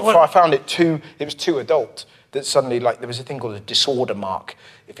 it's... I found it too adult, that suddenly, there was a thing called a disorder mark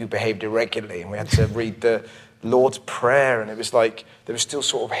if you behaved irregularly, and we had to read the Lord's Prayer, and it was there was still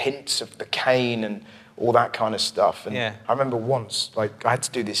sort of hints of the cane and all that kind of stuff. And I remember once, I had to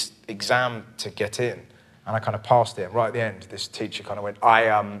do this exam to get in, and I kind of passed it. And right at the end, this teacher kind of went,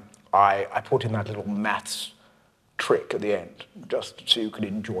 I put in that little maths trick at the end, just so you could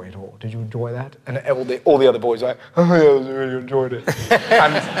enjoy it all. Did you enjoy that? And all the other boys were like, "Oh, yeah, I really enjoyed it."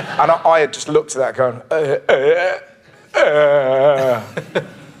 and I had just looked at that going, But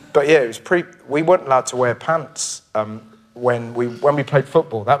yeah, it was we weren't allowed to wear pants when we played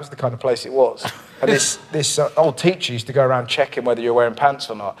football. That was the kind of place it was. And this old teacher used to go around checking whether you're wearing pants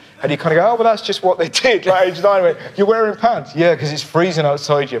or not. And you kind of go, oh, well, that's just what they did. Like age 9, went, you're wearing pants? Yeah, because it's freezing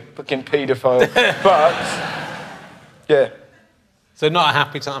outside, you fucking paedophile. But, yeah. So not a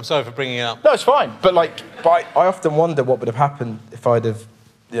happy time. I'm sorry for bringing it up. No, it's fine. But I often wonder what would have happened if I'd have,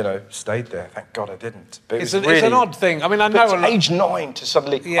 stayed there. Thank God I didn't. But it's an odd thing. I mean, I know age 9 to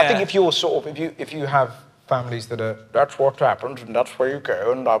suddenly... Yeah. I think if you're sort of... If you have families that are, that's what happened and that's where you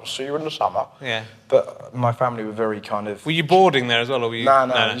go and I'll see you in the summer. Yeah. But my family were very kind of... Were you boarding there as well, or were you... No,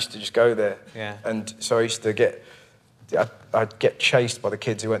 I used to just go there. Yeah. And so I used to I'd get chased by the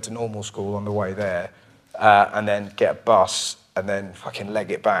kids who went to normal school on the way there and then get a bus and then fucking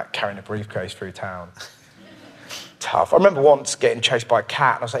leg it back, carrying a briefcase through town. Tough. I remember once getting chased by a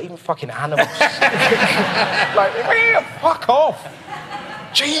cat, and I was like, even fucking animals. Like, fuck off.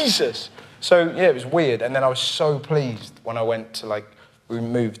 Jesus. So, yeah, it was weird. And then I was so pleased when I went to, we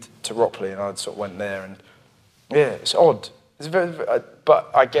moved to Ropley, and I sort of went there, and, yeah, it's odd. It's but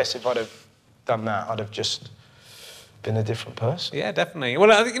I guess if I'd have done that, I'd have just been a different person. Yeah, definitely.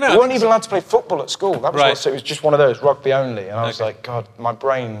 Well, we weren't even allowed to play football at school. That was right. It was just one of those, rugby only. And I was like, God, my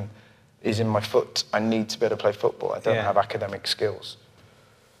brain is in my foot. I need to be able to play football. I don't have academic skills.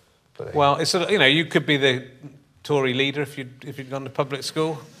 But, well, it's you could be the Tory leader if you'd gone to public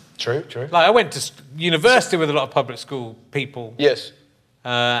school. True. Like, I went to university with a lot of public school people. Yes.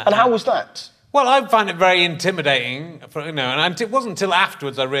 And how was that? Well, I find it very intimidating, and it wasn't until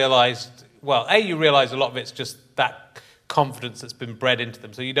afterwards I realised, you realise a lot of it's just that confidence that's been bred into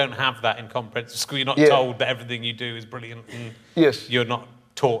them. So you don't have that in comprehensive school. You're not told that everything you do is brilliant, and you're not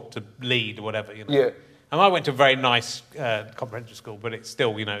taught to lead or whatever. Yeah. And I went to a very nice comprehensive school, but it's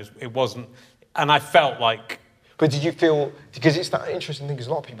still, it wasn't. And I felt like. But did you feel, because it's that interesting thing, because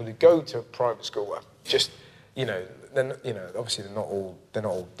a lot of people who go to private school are just, then obviously they're not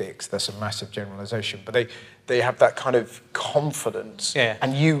all dicks. There's a massive generalisation, but they have that kind of confidence. Yeah.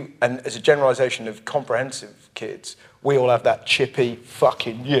 And as a generalisation of comprehensive kids, we all have that chippy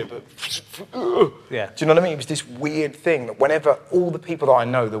fucking but. Yeah. Do you know what I mean? It was this weird thing that whenever all the people that I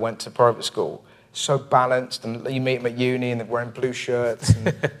know that went to private school, so balanced, and you meet them at uni and they're wearing blue shirts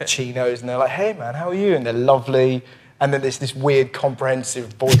and chinos, and they're like, "Hey man, how are you?" And they're lovely. And then there's this weird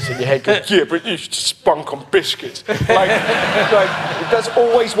comprehensive voice in your head going, yeah, but you should spunk on biscuits. Like, that's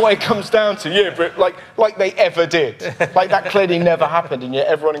always what it comes down to, yeah, but like they ever did. Like, that clearly never happened, and yet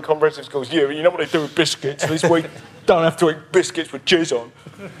everyone in comprehensive schools, yeah, you know what they do with biscuits? At least we don't have to eat biscuits with jizz on.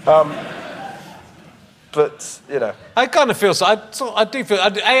 But, I kind of feel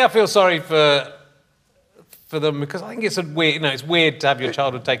I feel sorry for them, because I think it's it's weird to have your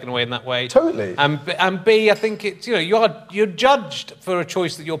childhood taken away in that way. Totally. And B, I think it's you're judged for a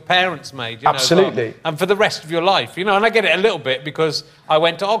choice that your parents made. Absolutely. Well, and for the rest of your life, and I get it a little bit because I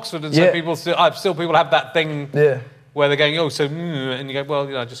went to Oxford, and so people still have that thing where they're going, and you go,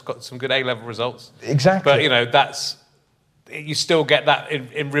 well, I just got some good A-level results. Exactly. But you still get that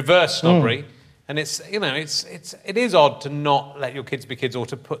in reverse snobbery, and it is odd to not let your kids be kids or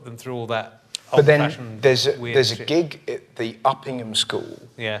to put them through all that. But then there's a gig at the Uppingham School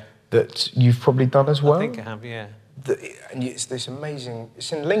that you've probably done as well. I think I have, yeah. And it's this amazing.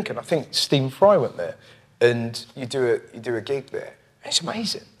 It's in Lincoln. I think Stephen Fry went there, and you do a gig there. It's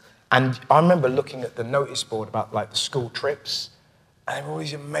amazing. And I remember looking at the notice board about the school trips, and there were all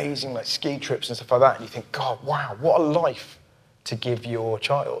these amazing ski trips and stuff like that. And you think, God, wow, what a life to give your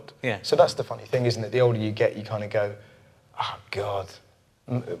child. Yeah. So that's the funny thing, isn't it? The older you get, you kind of go, oh God.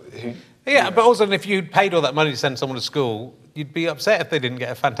 But also, if you'd paid all that money to send someone to school, you'd be upset if they didn't get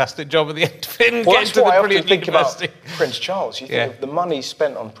a fantastic job at the end of it and get into the brilliant university. About Prince Charles. You think of the money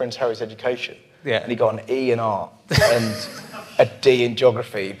spent on Prince Harry's education, and he got an E in art and a D in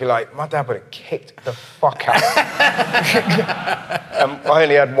geography. You'd be like, my dad would have kicked the fuck out. I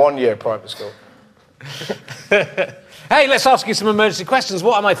only had 1 year private school. Hey, let's ask you some emergency questions.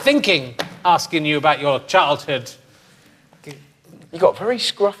 What am I thinking asking you about your childhood? You got very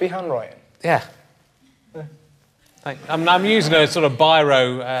scruffy handwriting. Yeah. I'm using a sort of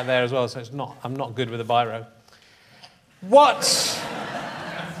biro there as well, so I'm not good with a biro.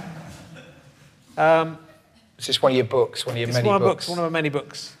 Is this one of your books? One of your many books? One of my many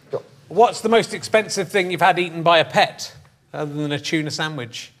books. What's the most expensive thing you've had eaten by a pet, other than a tuna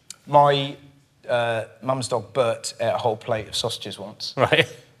sandwich? My mum's dog Bert ate a whole plate of sausages once.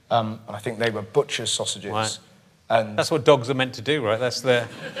 Right. And I think they were butcher's sausages. Right. And that's what dogs are meant to do, right? That's the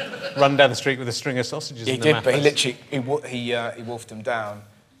run down the street with a string of sausages in the mouth. But he literally he wolfed them down,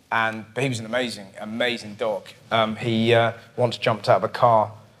 But he was an amazing dog. He once jumped out of a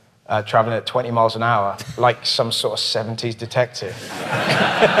car travelling at 20 miles an hour, like some sort of 70s detective.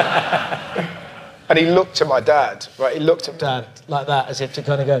 And he looked at my dad, right? He looked at Dad like that, as if to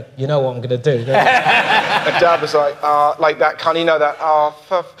kind of go, you know what I'm going to do, don't you? And Dad was like that, kind of, you know that,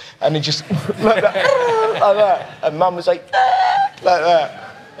 and he just, like that, like that. And Mum was like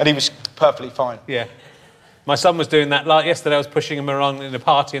that. And he was perfectly fine. Yeah. My son was doing that. Like yesterday, I was pushing him around in a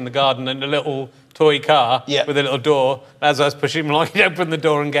party in the garden in a little toy car with a little door. As I was pushing him along, he'd open the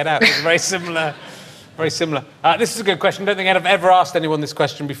door and get out. It was very similar. Very similar. This is a good question. I don't think I've ever asked anyone this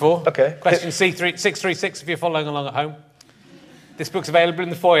question before. Okay. Question C636 if you're following along at home. This book's available in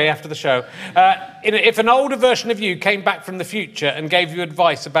the foyer after the show. If an older version of you came back from the future and gave you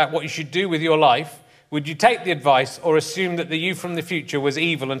advice about what you should do with your life, would you take the advice or assume that the you from the future was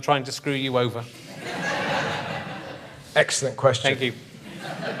evil and trying to screw you over? Excellent question. Thank you.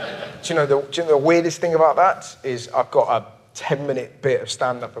 Do you know the weirdest thing about that is I've got a 10-minute bit of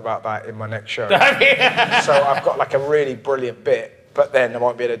stand-up about that in my next show. So I've got like a really brilliant bit, but then I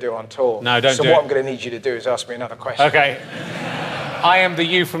won't be able to do it on tour. No, don't do it. So what I'm going to need you to do is ask me another question. Okay. I am the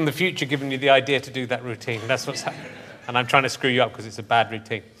you from the future giving you the idea to do that routine. That's what's happening. And I'm trying to screw you up because it's a bad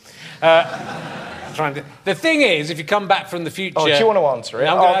routine. The thing is, if you come back from the future... Oh, do you want to answer it?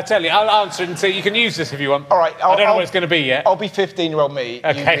 I'll tell you. I'll answer it and say you can use this if you want. All right. I don't know what it's going to be yet. I'll be 15-year-old me.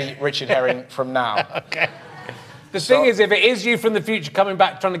 Okay. You be Richard Herring from now. Okay. The thing is, if it is you from the future coming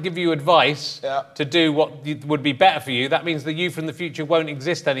back trying to give you advice to do what would be better for you, that means the you from the future won't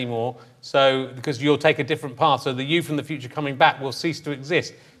exist anymore. So, because you'll take a different path, so the you from the future coming back will cease to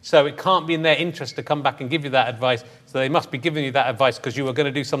exist. So it can't be in their interest to come back and give you that advice. So they must be giving you that advice because you were going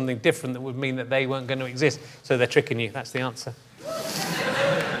to do something different that would mean that they weren't going to exist. So they're tricking you. That's the answer.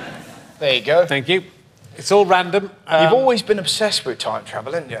 There you go. Thank you. It's all random. You've always been obsessed with time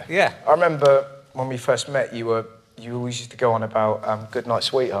travel, haven't you? Yeah. I remember when we first met, you always used to go on about Good Night,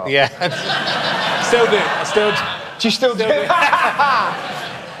 Sweetheart. Yeah. Still do. Do you still do it?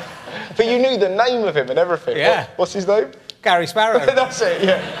 But you knew the name of him and everything. Yeah. What's his name? Gary Sparrow. That's it,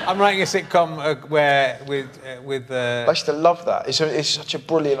 yeah. I'm writing a sitcom with I used to love that. It's such a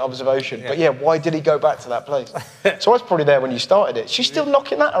brilliant observation. Yeah. But yeah, why did he go back to that place? So I was probably there when you started it. She's still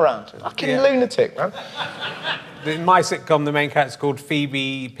knocking that around. Fucking lunatic, man. In my sitcom, the main character's called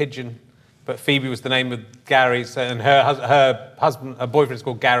Phoebe Pigeon, but Phoebe was the name of Gary's, and her boyfriend's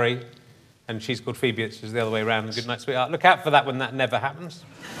called Gary, and she's called Phoebe. It's just the other way around. Good night, sweetheart. Look out for that when that never happens.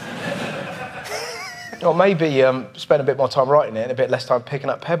 Or maybe spend a bit more time writing it and a bit less time picking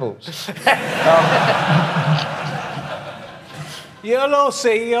up pebbles. You'll all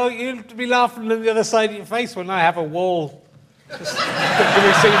see. You'll be laughing on the other side of your face when I have a wall. Just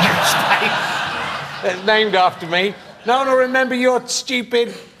that's named after me. No one will remember your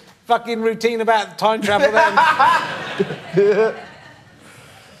stupid fucking routine about time travel then.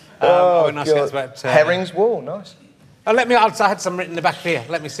 Herring's Wall, nice. I had some written in the back here.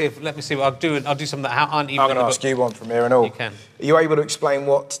 Let me see what I'll do. I'll do some that aren't even. I'm going to ask you one from here and all. You can. Are you able to explain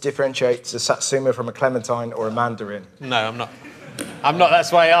what differentiates a satsuma from a clementine or a mandarin? No, I'm not.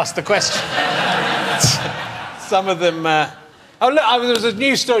 That's why I asked the question. Some of them. There was a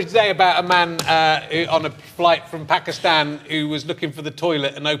news story today about a man on a flight from Pakistan who was looking for the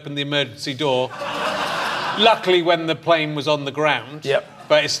toilet and opened the emergency door. Luckily, when the plane was on the ground. Yep.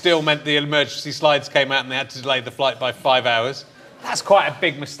 But it still meant the emergency slides came out and they had to delay the flight by 5 hours. That's quite a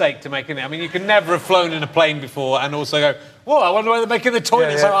big mistake to make, isn't it? I mean, you can never have flown in a plane before and also go, whoa, I wonder why they're making the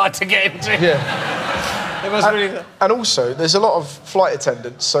toilet so hard to get into. Yeah. It must really... And also, there's a lot of flight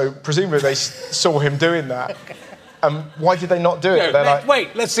attendants, so presumably they saw him doing that. Why did they not do it?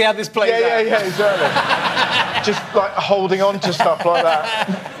 Wait, let's see how this plays out. Yeah, exactly. Just like holding on to stuff like that.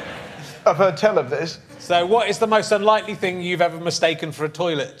 I've heard tell of this. So what is the most unlikely thing you've ever mistaken for a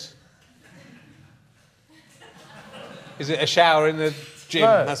toilet? Is it a shower in the gym?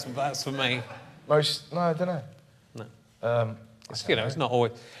 No. That's for me. No, I don't know. No. It's not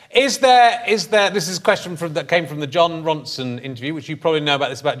always. Is there? This is a question that came from the John Ronson interview, which you probably know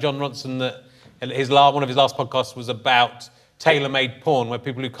about this about John Ronson, that one of his last podcasts was about tailor-made porn, where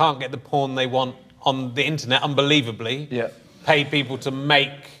people who can't get the porn they want on the internet, unbelievably, pay people to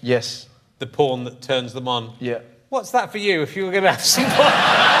make the porn that turns them on. Yeah. What's that for you? If you were going to have some porn,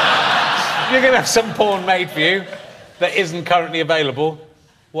 if you're going to have some porn made for you that isn't currently available,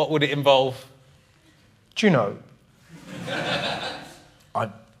 what would it involve? Do you know?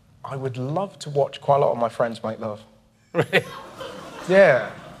 I would love to watch quite a lot of my friends make love. Really? Yeah.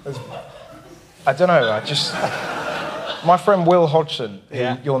 I don't know. My friend Will Hodgson,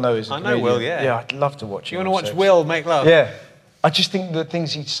 who you'll know is a comedian. Will, yeah. Yeah, I'd love to watch him. You want to watch Will make love? Yeah. I just think the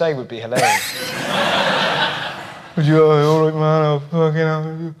things he'd say would be hilarious. Would you, all right, man, I'll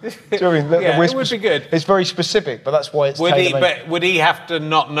fucking... Do you know what I mean? Yeah, it would be good. It's very specific, but that's why it's But would he have to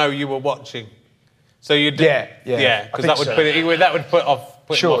not know you were watching? So you'd... Yeah. Because that would put off...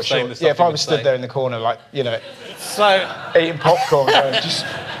 Sure. Yeah, if I was stood there in the corner, like, you know, so eating popcorn, going,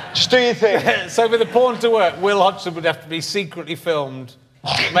 just do your thing. So for the porn to work, Will Hodgson would have to be secretly filmed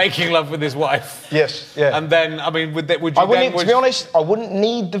making love with his wife. Yes, yeah. And then, I mean, would you to be honest, I wouldn't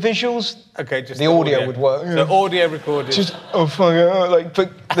need the visuals. Okay, just the audio would work. So audio recorded. Just, oh, fucking hell, like,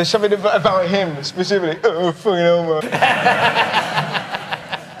 but there's something about him specifically. Oh, fucking hell, man.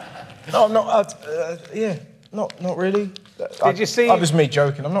 No, I'm not, not really. Did you see... That was me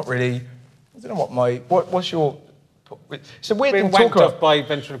joking. I'm not really... I don't know what's your... It's a weird thing to talk about. Off by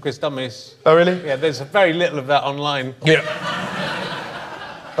ventriloquist dummies. Oh, really? Yeah, there's very little of that online. Yeah.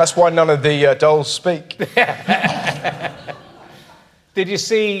 That's why none of the dolls speak. Did you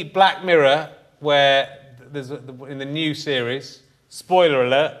see Black Mirror, where there's in the new series, spoiler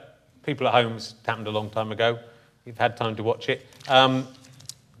alert, people at home, it's happened a long time ago, you've had time to watch it,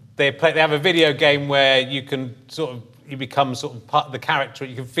 they have a video game where you can you become sort of part of the character.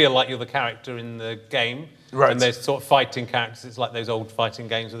 You can feel like you're the character in the game. Right. And there's sort of fighting characters. It's like those old fighting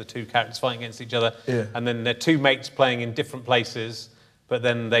games where the two characters fighting against each other. Yeah. And then they're two mates playing in different places, but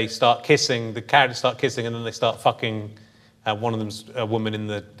then they start kissing. The characters start kissing, and then they start fucking. One of them's a woman in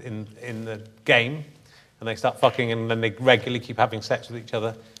the game, and they start fucking, and then they regularly keep having sex with each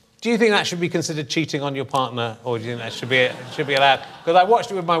other. Do you think that should be considered cheating on your partner, or do you think that should be allowed? Because I watched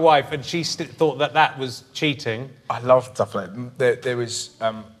it with my wife, and she thought that was cheating. I love stuff like that. There was,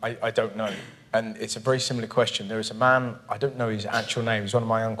 I don't know, and it's a very similar question. There was a man, I don't know his actual name, he's one of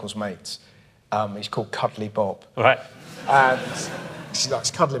my uncle's mates. He's called Cuddly Bob. Right. And he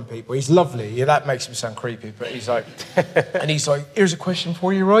likes cuddling people. He's lovely. Yeah, that makes him sound creepy, but he's like, here's a question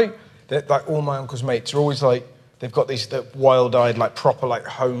for you, right? That, like, all my uncle's mates are always like, they've got these wild-eyed, like, proper, like,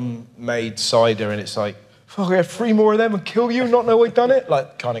 homemade cider, and it's like, fuck, I have 3 more of them and kill you, not know I've done it?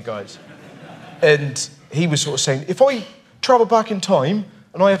 Like, kind of guys. And he was sort of saying, if I travel back in time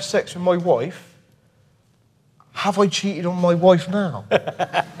and I have sex with my wife, have I cheated on my wife now?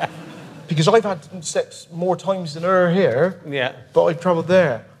 Because I've had sex more times than her here, but I've travelled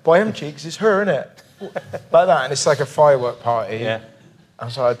there. But I haven't cheated because it's her, innit? Like that, and it's like a firework party. Yeah.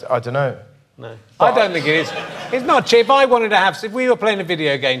 And so I don't know. No. I don't think it is. It's not cheap. If we were playing a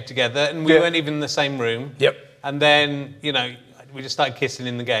video game together and we weren't even in the same room, and then, you know, we just started kissing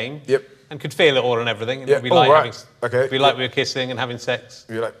in the game, and could feel it all and everything, and we'd be like, we were kissing and having sex.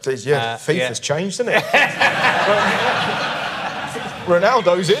 You're like, geez, FIFA's changed, isn't it?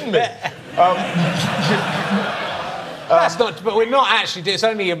 Ronaldo's in me. That's not, but we're not actually, it's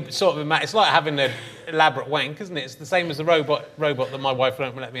only a sort of it's like having an elaborate wank, isn't it? It's the same as the robot that my wife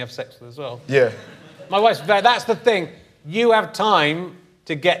won't let me have sex with as well. Yeah. My wife's, that's the thing. You have time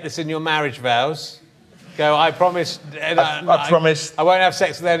to get this in your marriage vows. Go, I promise. I promise. I won't have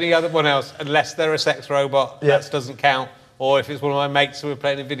sex with any other one else unless they're a sex robot. Yeah. That doesn't count. Or if it's one of my mates who are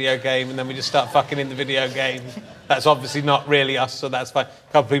playing a video game and then we just start fucking in the video game. That's obviously not really us, so that's fine.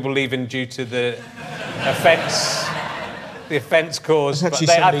 A couple of people leaving due to the offence. The offence caused. But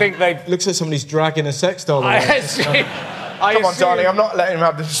I think they looks like somebody's dragging a sex doll. Come on, darling, I'm not letting him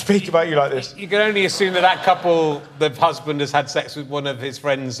have to speak about you like this. You can only assume that couple, the husband has had sex with one of his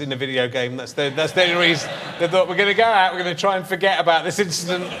friends in a video game. That's the only reason. They thought, we're going to go out, we're going to try and forget about this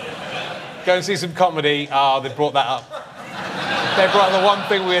incident, go and see some comedy. They brought that up. They brought the one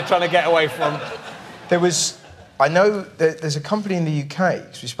thing we were trying to get away from. I know there's a company in the UK,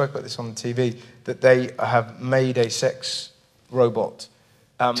 because we spoke about this on the TV, that they have made a sex robot.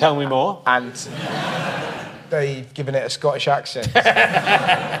 Tell me more. And they've given it a Scottish accent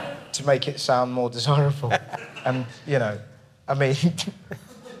to make it sound more desirable. And, you know, I mean,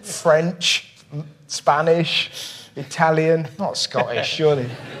 French, Spanish, Italian, not Scottish, surely.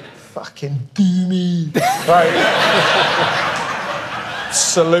 Fucking beanie. Right.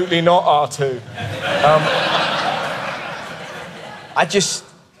 Absolutely not R2. I just,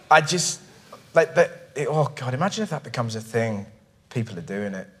 like, oh God, imagine if that becomes a thing. People are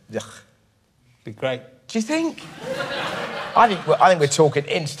doing it. Ugh. Be great. Do you think? I think we're talking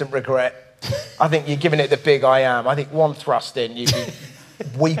instant regret. I think you're giving it the big I am. I think one thrust in, you'd be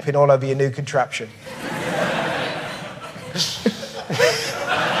weeping all over your new contraption.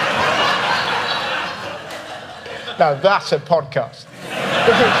 Now that's a podcast.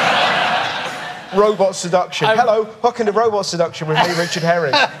 Robot seduction. Hello, welcome to Robot Seduction with me, Richard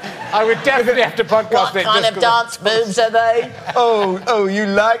Herring. I would definitely have to podcast it. What kind of dance moves are they? Oh, you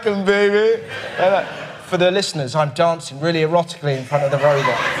like them, baby. For the listeners, I'm dancing really erotically in front of the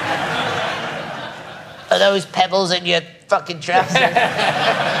robot. Are those pebbles in your fucking trousers?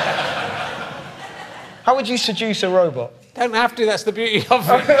 How would you seduce a robot? Don't have to, that's the beauty of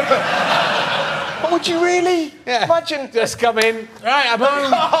it. But would you really? Yeah. Imagine... Just come in. Right, I'm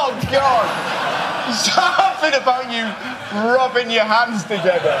home. Oh, God. Something about you rubbing your hands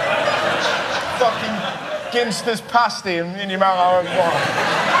together. Fucking Ginster's pasty in your mouth.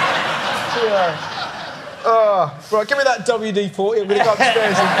 Yeah. Right, give me that WD-40. I'm going to go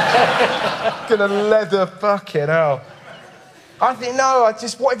upstairs and gonna leather fucking hell. I think, no,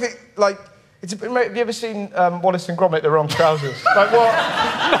 what if it, like... have you ever seen Wallace and Gromit, the wrong trousers? Like, what?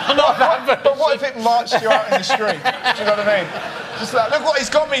 No, not that version. But what if it marched you out in the street? Do you know what I mean? Just like, look what he's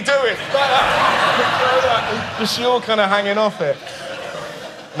got me doing. Like that. Just you're kind of hanging off it.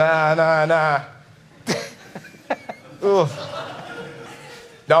 Nah. Ugh.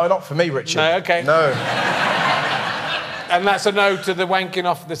 No, not for me, Richard. No, OK. No. And that's a no to the wanking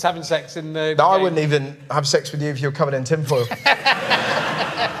off, this having sex in the... No, I wouldn't even have sex with you if you're covered in tinfoil. But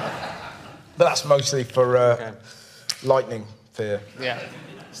that's mostly for lightning fear. Yeah.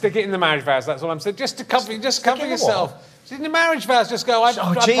 Stick it in the marriage vows, that's all I'm saying. Just cover yourself. In the marriage vows, just go, I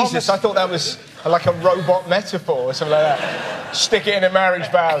Jesus, promise. I thought that was like a robot metaphor or something like that. Stick it in the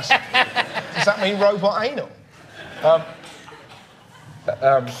marriage vows. Does that mean robot anal?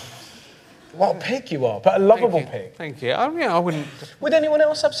 What a pig you are, but a lovable pig. Thank you. I wouldn't... Would anyone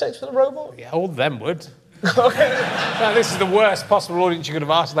else have sex with a robot? Yeah, all of them would. No, this is the worst possible audience you could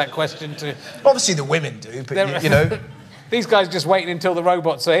have asked that question to. Obviously the women do, but you know... These guys just waiting until the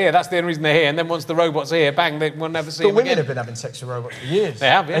robots are here. That's the only reason they're here. And then once the robots are here, bang, we'll never see them women again. have been having sex with robots for years. They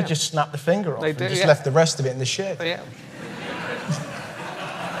have, yeah. They just snapped the finger off They do, and just yeah. left the rest of it in the shed. Yeah.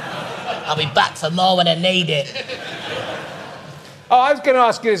 I'll be back for more when I need it. Oh, I was going to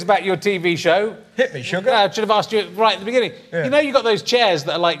ask you this about your TV show. Hit me, sugar. I should have asked you right at the beginning. Yeah. You know you got those chairs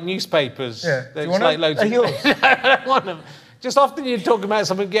that are like newspapers? Yeah. Do you want like them? loads They're of... yours. No, I don't want them. Just often you're talking about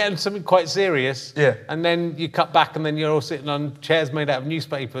getting something quite serious. Yeah. And then you cut back and then you're all sitting on chairs made out of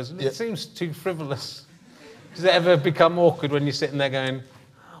newspapers. And Yeah. it seems too frivolous. Does it ever become awkward when you're sitting there going,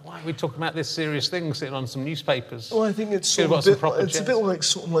 why are we talking about this serious thing sitting on some newspapers? Well, I think it's Could have got sort some of proper it's a chairs. bit like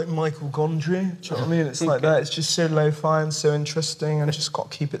sort of like Michael Gondry. Do you know what I mean? It's like that. It's just so lo-fi and so interesting, and just got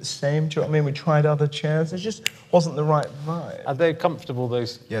to keep it the same. Do you know what I mean? We tried other chairs. It just wasn't the right vibe. Are they comfortable,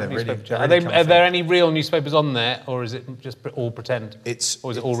 those Yeah, they're really- newspaper they're chairs? really Are there any real newspapers on there, or is it just all pretend? Or is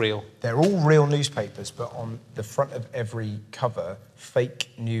it all real? They're all real newspapers, but on the front of every cover,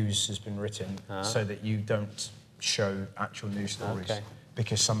 fake news has been written so that you don't show actual news stories. Okay.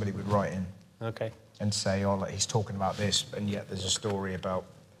 Because somebody would write in Okay. and say, oh, like, he's talking about this, and yet there's a story about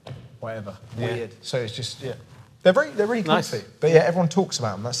whatever. Yeah. Weird. So it's just, yeah. They're really Nice. comfy. But yeah, everyone talks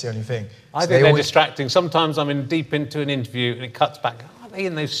about them, that's the only thing. I So think they're always- distracting. Sometimes I'm in deep into an interview and it cuts back. Aren't they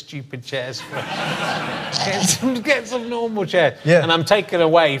in those stupid chairs? Get some normal chair. Yeah. And I'm taken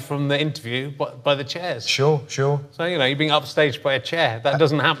away from the interview by the chairs. Sure. So, you know, you're being upstaged by a chair. That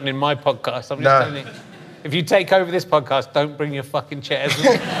doesn't happen in my podcast. I'm just No. telling you. If you take over this podcast, don't bring your fucking chairs with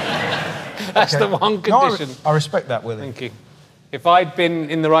you. That's the one condition. No, I respect that, Willy. Thank you. If I'd been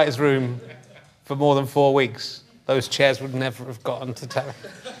in the writer's room for more than 4 weeks, those chairs would never have gotten to town.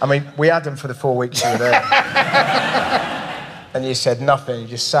 I mean, we had them for the 4 weeks you were there. And you said nothing. You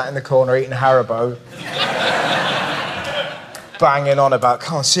just sat in the corner eating Haribo. Banging on about,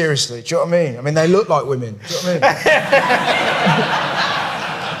 come on, seriously, do you know what I mean? I mean, they look like women. Do you know what I mean?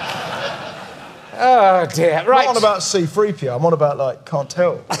 Oh, dear. Right. I'm not on about C-3PO. I'm on about, like, can't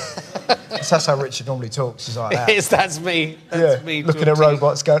tell. That's how Richard normally talks. He's like that. That's me. That's me. Looking to a at T.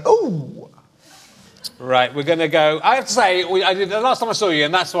 robots going, ooh. Right, we're going to go. I have to say, I did the last time I saw you,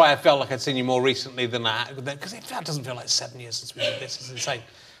 and that's why I felt like I'd seen you more recently than that, because it doesn't feel like 7 years since we did this. It's insane.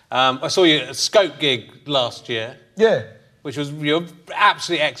 I saw you at a Scope gig last year. Yeah. Which was, you're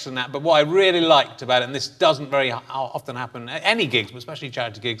absolutely excellent at, but what I really liked about it, and this doesn't very often happen at any gigs, but especially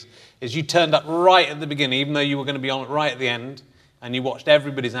charity gigs, is you turned up right at the beginning, even though you were going to be on right at the end, and you watched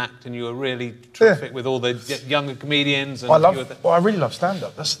everybody's act, and you were really terrific with all the younger comedians. And I really love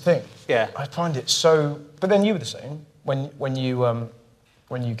stand-up. That's the thing. Yeah. I find it so. But then you were the same when you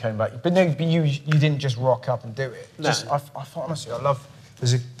came back. But no, you didn't just rock up and do it. No. Just, I honestly, I love.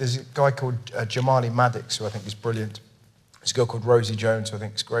 There's a guy called Jamali Maddox who I think is brilliant. There's a girl called Rosie Jones who I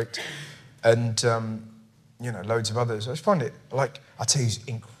think is great, and you know, loads of others. I just find it like, I tell you, he's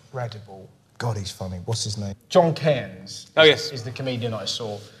incredible. God, he's funny. What's his name? John Cairns. Oh, yes. Is the comedian I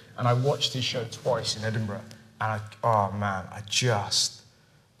saw, and I watched his show twice in Edinburgh, and I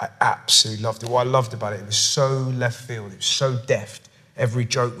absolutely loved it. What I loved about it, it was so left field, it was so deft, Every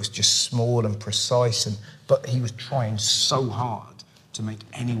joke was just small and precise, but he was trying so hard to make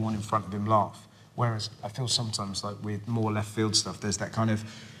anyone in front of him laugh. Whereas I feel sometimes like with more left field stuff, there's that kind of,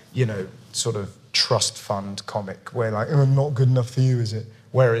 you know, sort of trust fund comic where like, oh, not good enough for you, is it?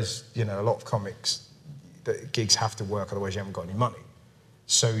 Whereas, you know, a lot of comics, the gigs have to work, otherwise you haven't got any money.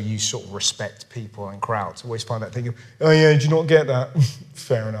 So you sort of respect people and crowds. I always find that thinking, oh yeah, did you not get that?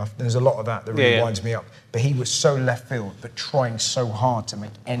 Fair enough. There's a lot of that really winds me up. But he was so left field, but trying so hard to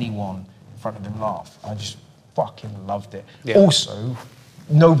make anyone in front of him laugh. I just fucking loved it. Yeah. Also,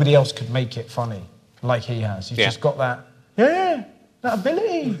 nobody else could make it funny like he has. He's just got that, that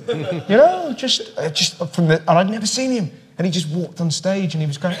ability. You know, just from the, and I'd never seen him. And he just walked on stage and he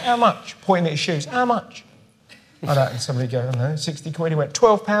was going, how much? Pointing at his shoes, how much? And somebody go, I don't know, 60 quid. He went,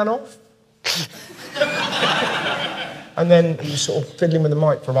 £12 off. And then he was sort of fiddling with the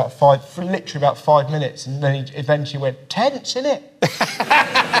mic for literally about 5 minutes. And then he eventually went, tense, innit?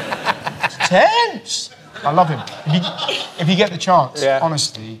 Tense. I love him. If you get the chance,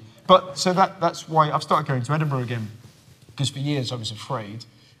 honestly. But so that's why I've started going to Edinburgh again. Because for years I was afraid,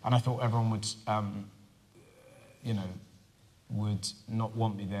 and I thought everyone would, you know, would not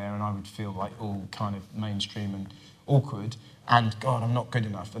want me there, and I would feel like all kind of mainstream and awkward, and God, I'm not good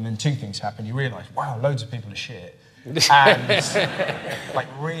enough. And then two things happen. You realise, wow, loads of people are shit, and like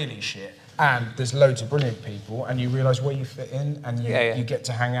really shit. And there's loads of brilliant people, and you realise where you fit in, and you get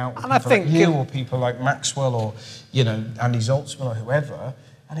to hang out with people like you, or people like Maxwell, or you know, Andy Zaltzman, or whoever.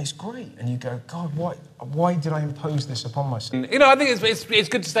 And it's great, and you go, God, why did I impose this upon myself? You know, I think it's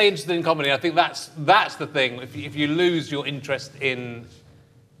good to stay interested in comedy. I think that's the thing. If you lose your interest in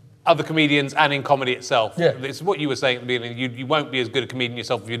other comedians and in comedy itself, it's what you were saying at the beginning. You won't be as good a comedian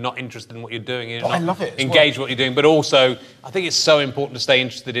yourself if you're not interested in what you're doing. You're not I love it. Engaged with what you're doing, but also I think it's so important to stay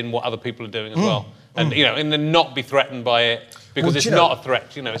interested in what other people are doing as well, and you know, and then not be threatened by it because it's not a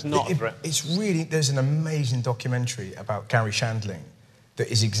threat. You know, it's not a threat. It's really, there's an amazing documentary about Gary Shandling that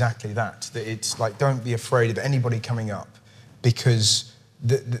is exactly that. That it's like, don't be afraid of anybody coming up, because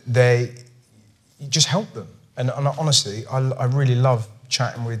they just help them. And honestly, I really love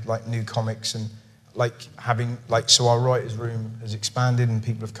chatting with like new comics and like having like, so our writers' room has expanded and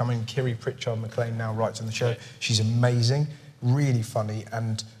people have come in. Kiri Pritchard-McLean now writes on the show. She's amazing, really funny,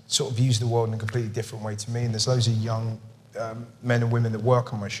 and sort of views the world in a completely different way to me. And there's loads of young men and women that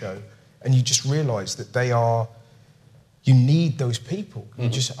work on my show, and you just realise that they are. You need those people. You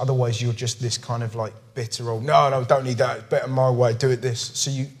just, otherwise you're just this kind of like bitter old, no, don't need that, it's better my way, do it this. So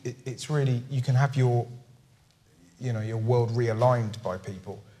it's really, you can have your, you know, your world realigned by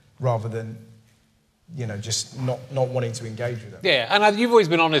people rather than, you know, just not wanting to engage with them. Yeah, and you've always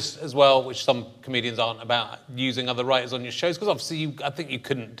been honest as well, which some comedians aren't, about using other writers on your shows, because obviously I think you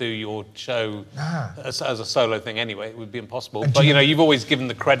couldn't do your show as a solo thing anyway. It would be impossible. But, you know, you've always given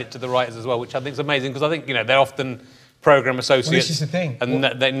the credit to the writers as well, which I think is amazing, because I think, you know, they're often programme associates. Well, this is the thing.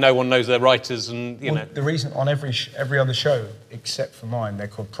 And no one knows their writers, and, you know. The reason on every other show, except for mine, they're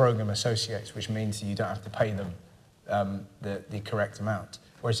called programme associates, which means that you don't have to pay them the correct amount.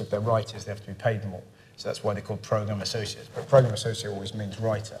 Whereas if they're writers, they have to be paid more. So that's why they're called programme associates. But programme associate always means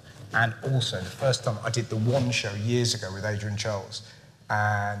writer. And also, the first time I did the One show years ago with Adrian Charles,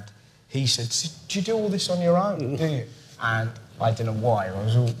 and he said, do you do all this on your own, do you? And I didn't know why, I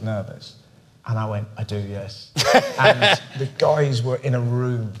was all nervous. And I went, I do, yes. And the guys were in a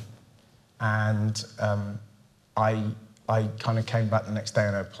room, and I kind of came back the next day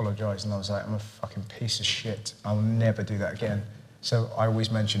and I apologised, and I was like, I'm a fucking piece of shit. I'll never do that again. So I always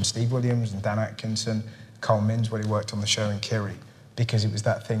mentioned Steve Williams and Dan Atkinson, Carl Minns when he worked on the show, and Kiri, because it was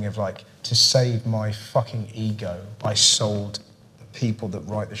that thing of like, to save my fucking ego, I sold the people that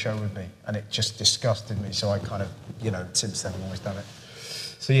write the show with me, and it just disgusted me. So I kind of, you know, since then I've always done it.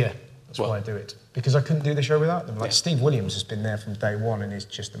 So yeah. That's why I do it. Because I couldn't do the show without them. Like, Steve Williams has been there from day one and is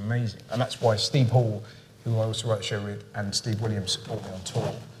just amazing. And that's why Steve Hall, who I also write the show with, and Steve Williams support me on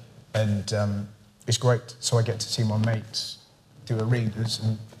tour. And it's great. So I get to see my mates do a readers,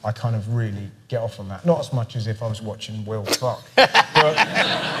 and I kind of really get off on that. Not as much as if I was watching Will fuck, but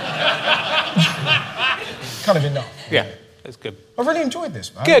kind of enough. Yeah. It's good. I've really enjoyed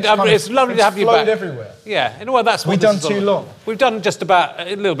this, man. Good. It's lovely to have you back. Everywhere. Yeah. And well, that's what we've done too long. We've done just about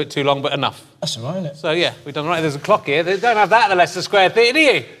a little bit too long, but enough. That's all right, isn't it? So yeah, we've done right. There's a clock here. They don't have that at the Leicester Square Theatre, do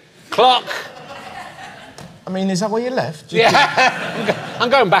you? Clock. I mean, is that where you left?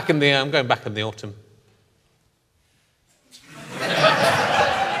 I'm going back in the autumn.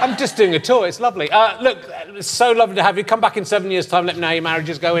 I'm just doing a tour. It's lovely. Look, it's so lovely to have you. Come back in 7 years' time. Let me know how your marriage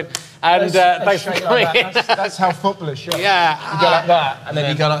is going. And thanks for coming. That's how footballers show. Yeah. You go like that, and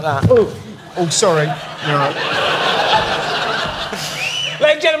then you go like that. Oh, sorry. You're right.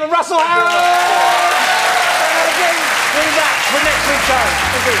 and gentlemen, Russell Howard! We'll be back for next week's show.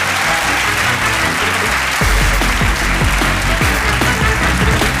 Thank you.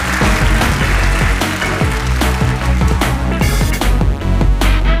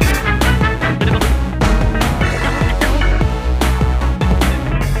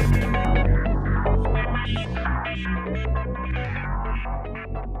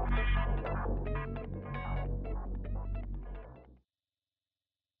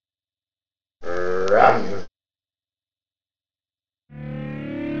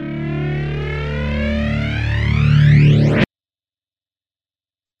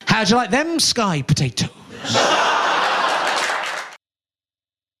 How'd you like them sky potatoes?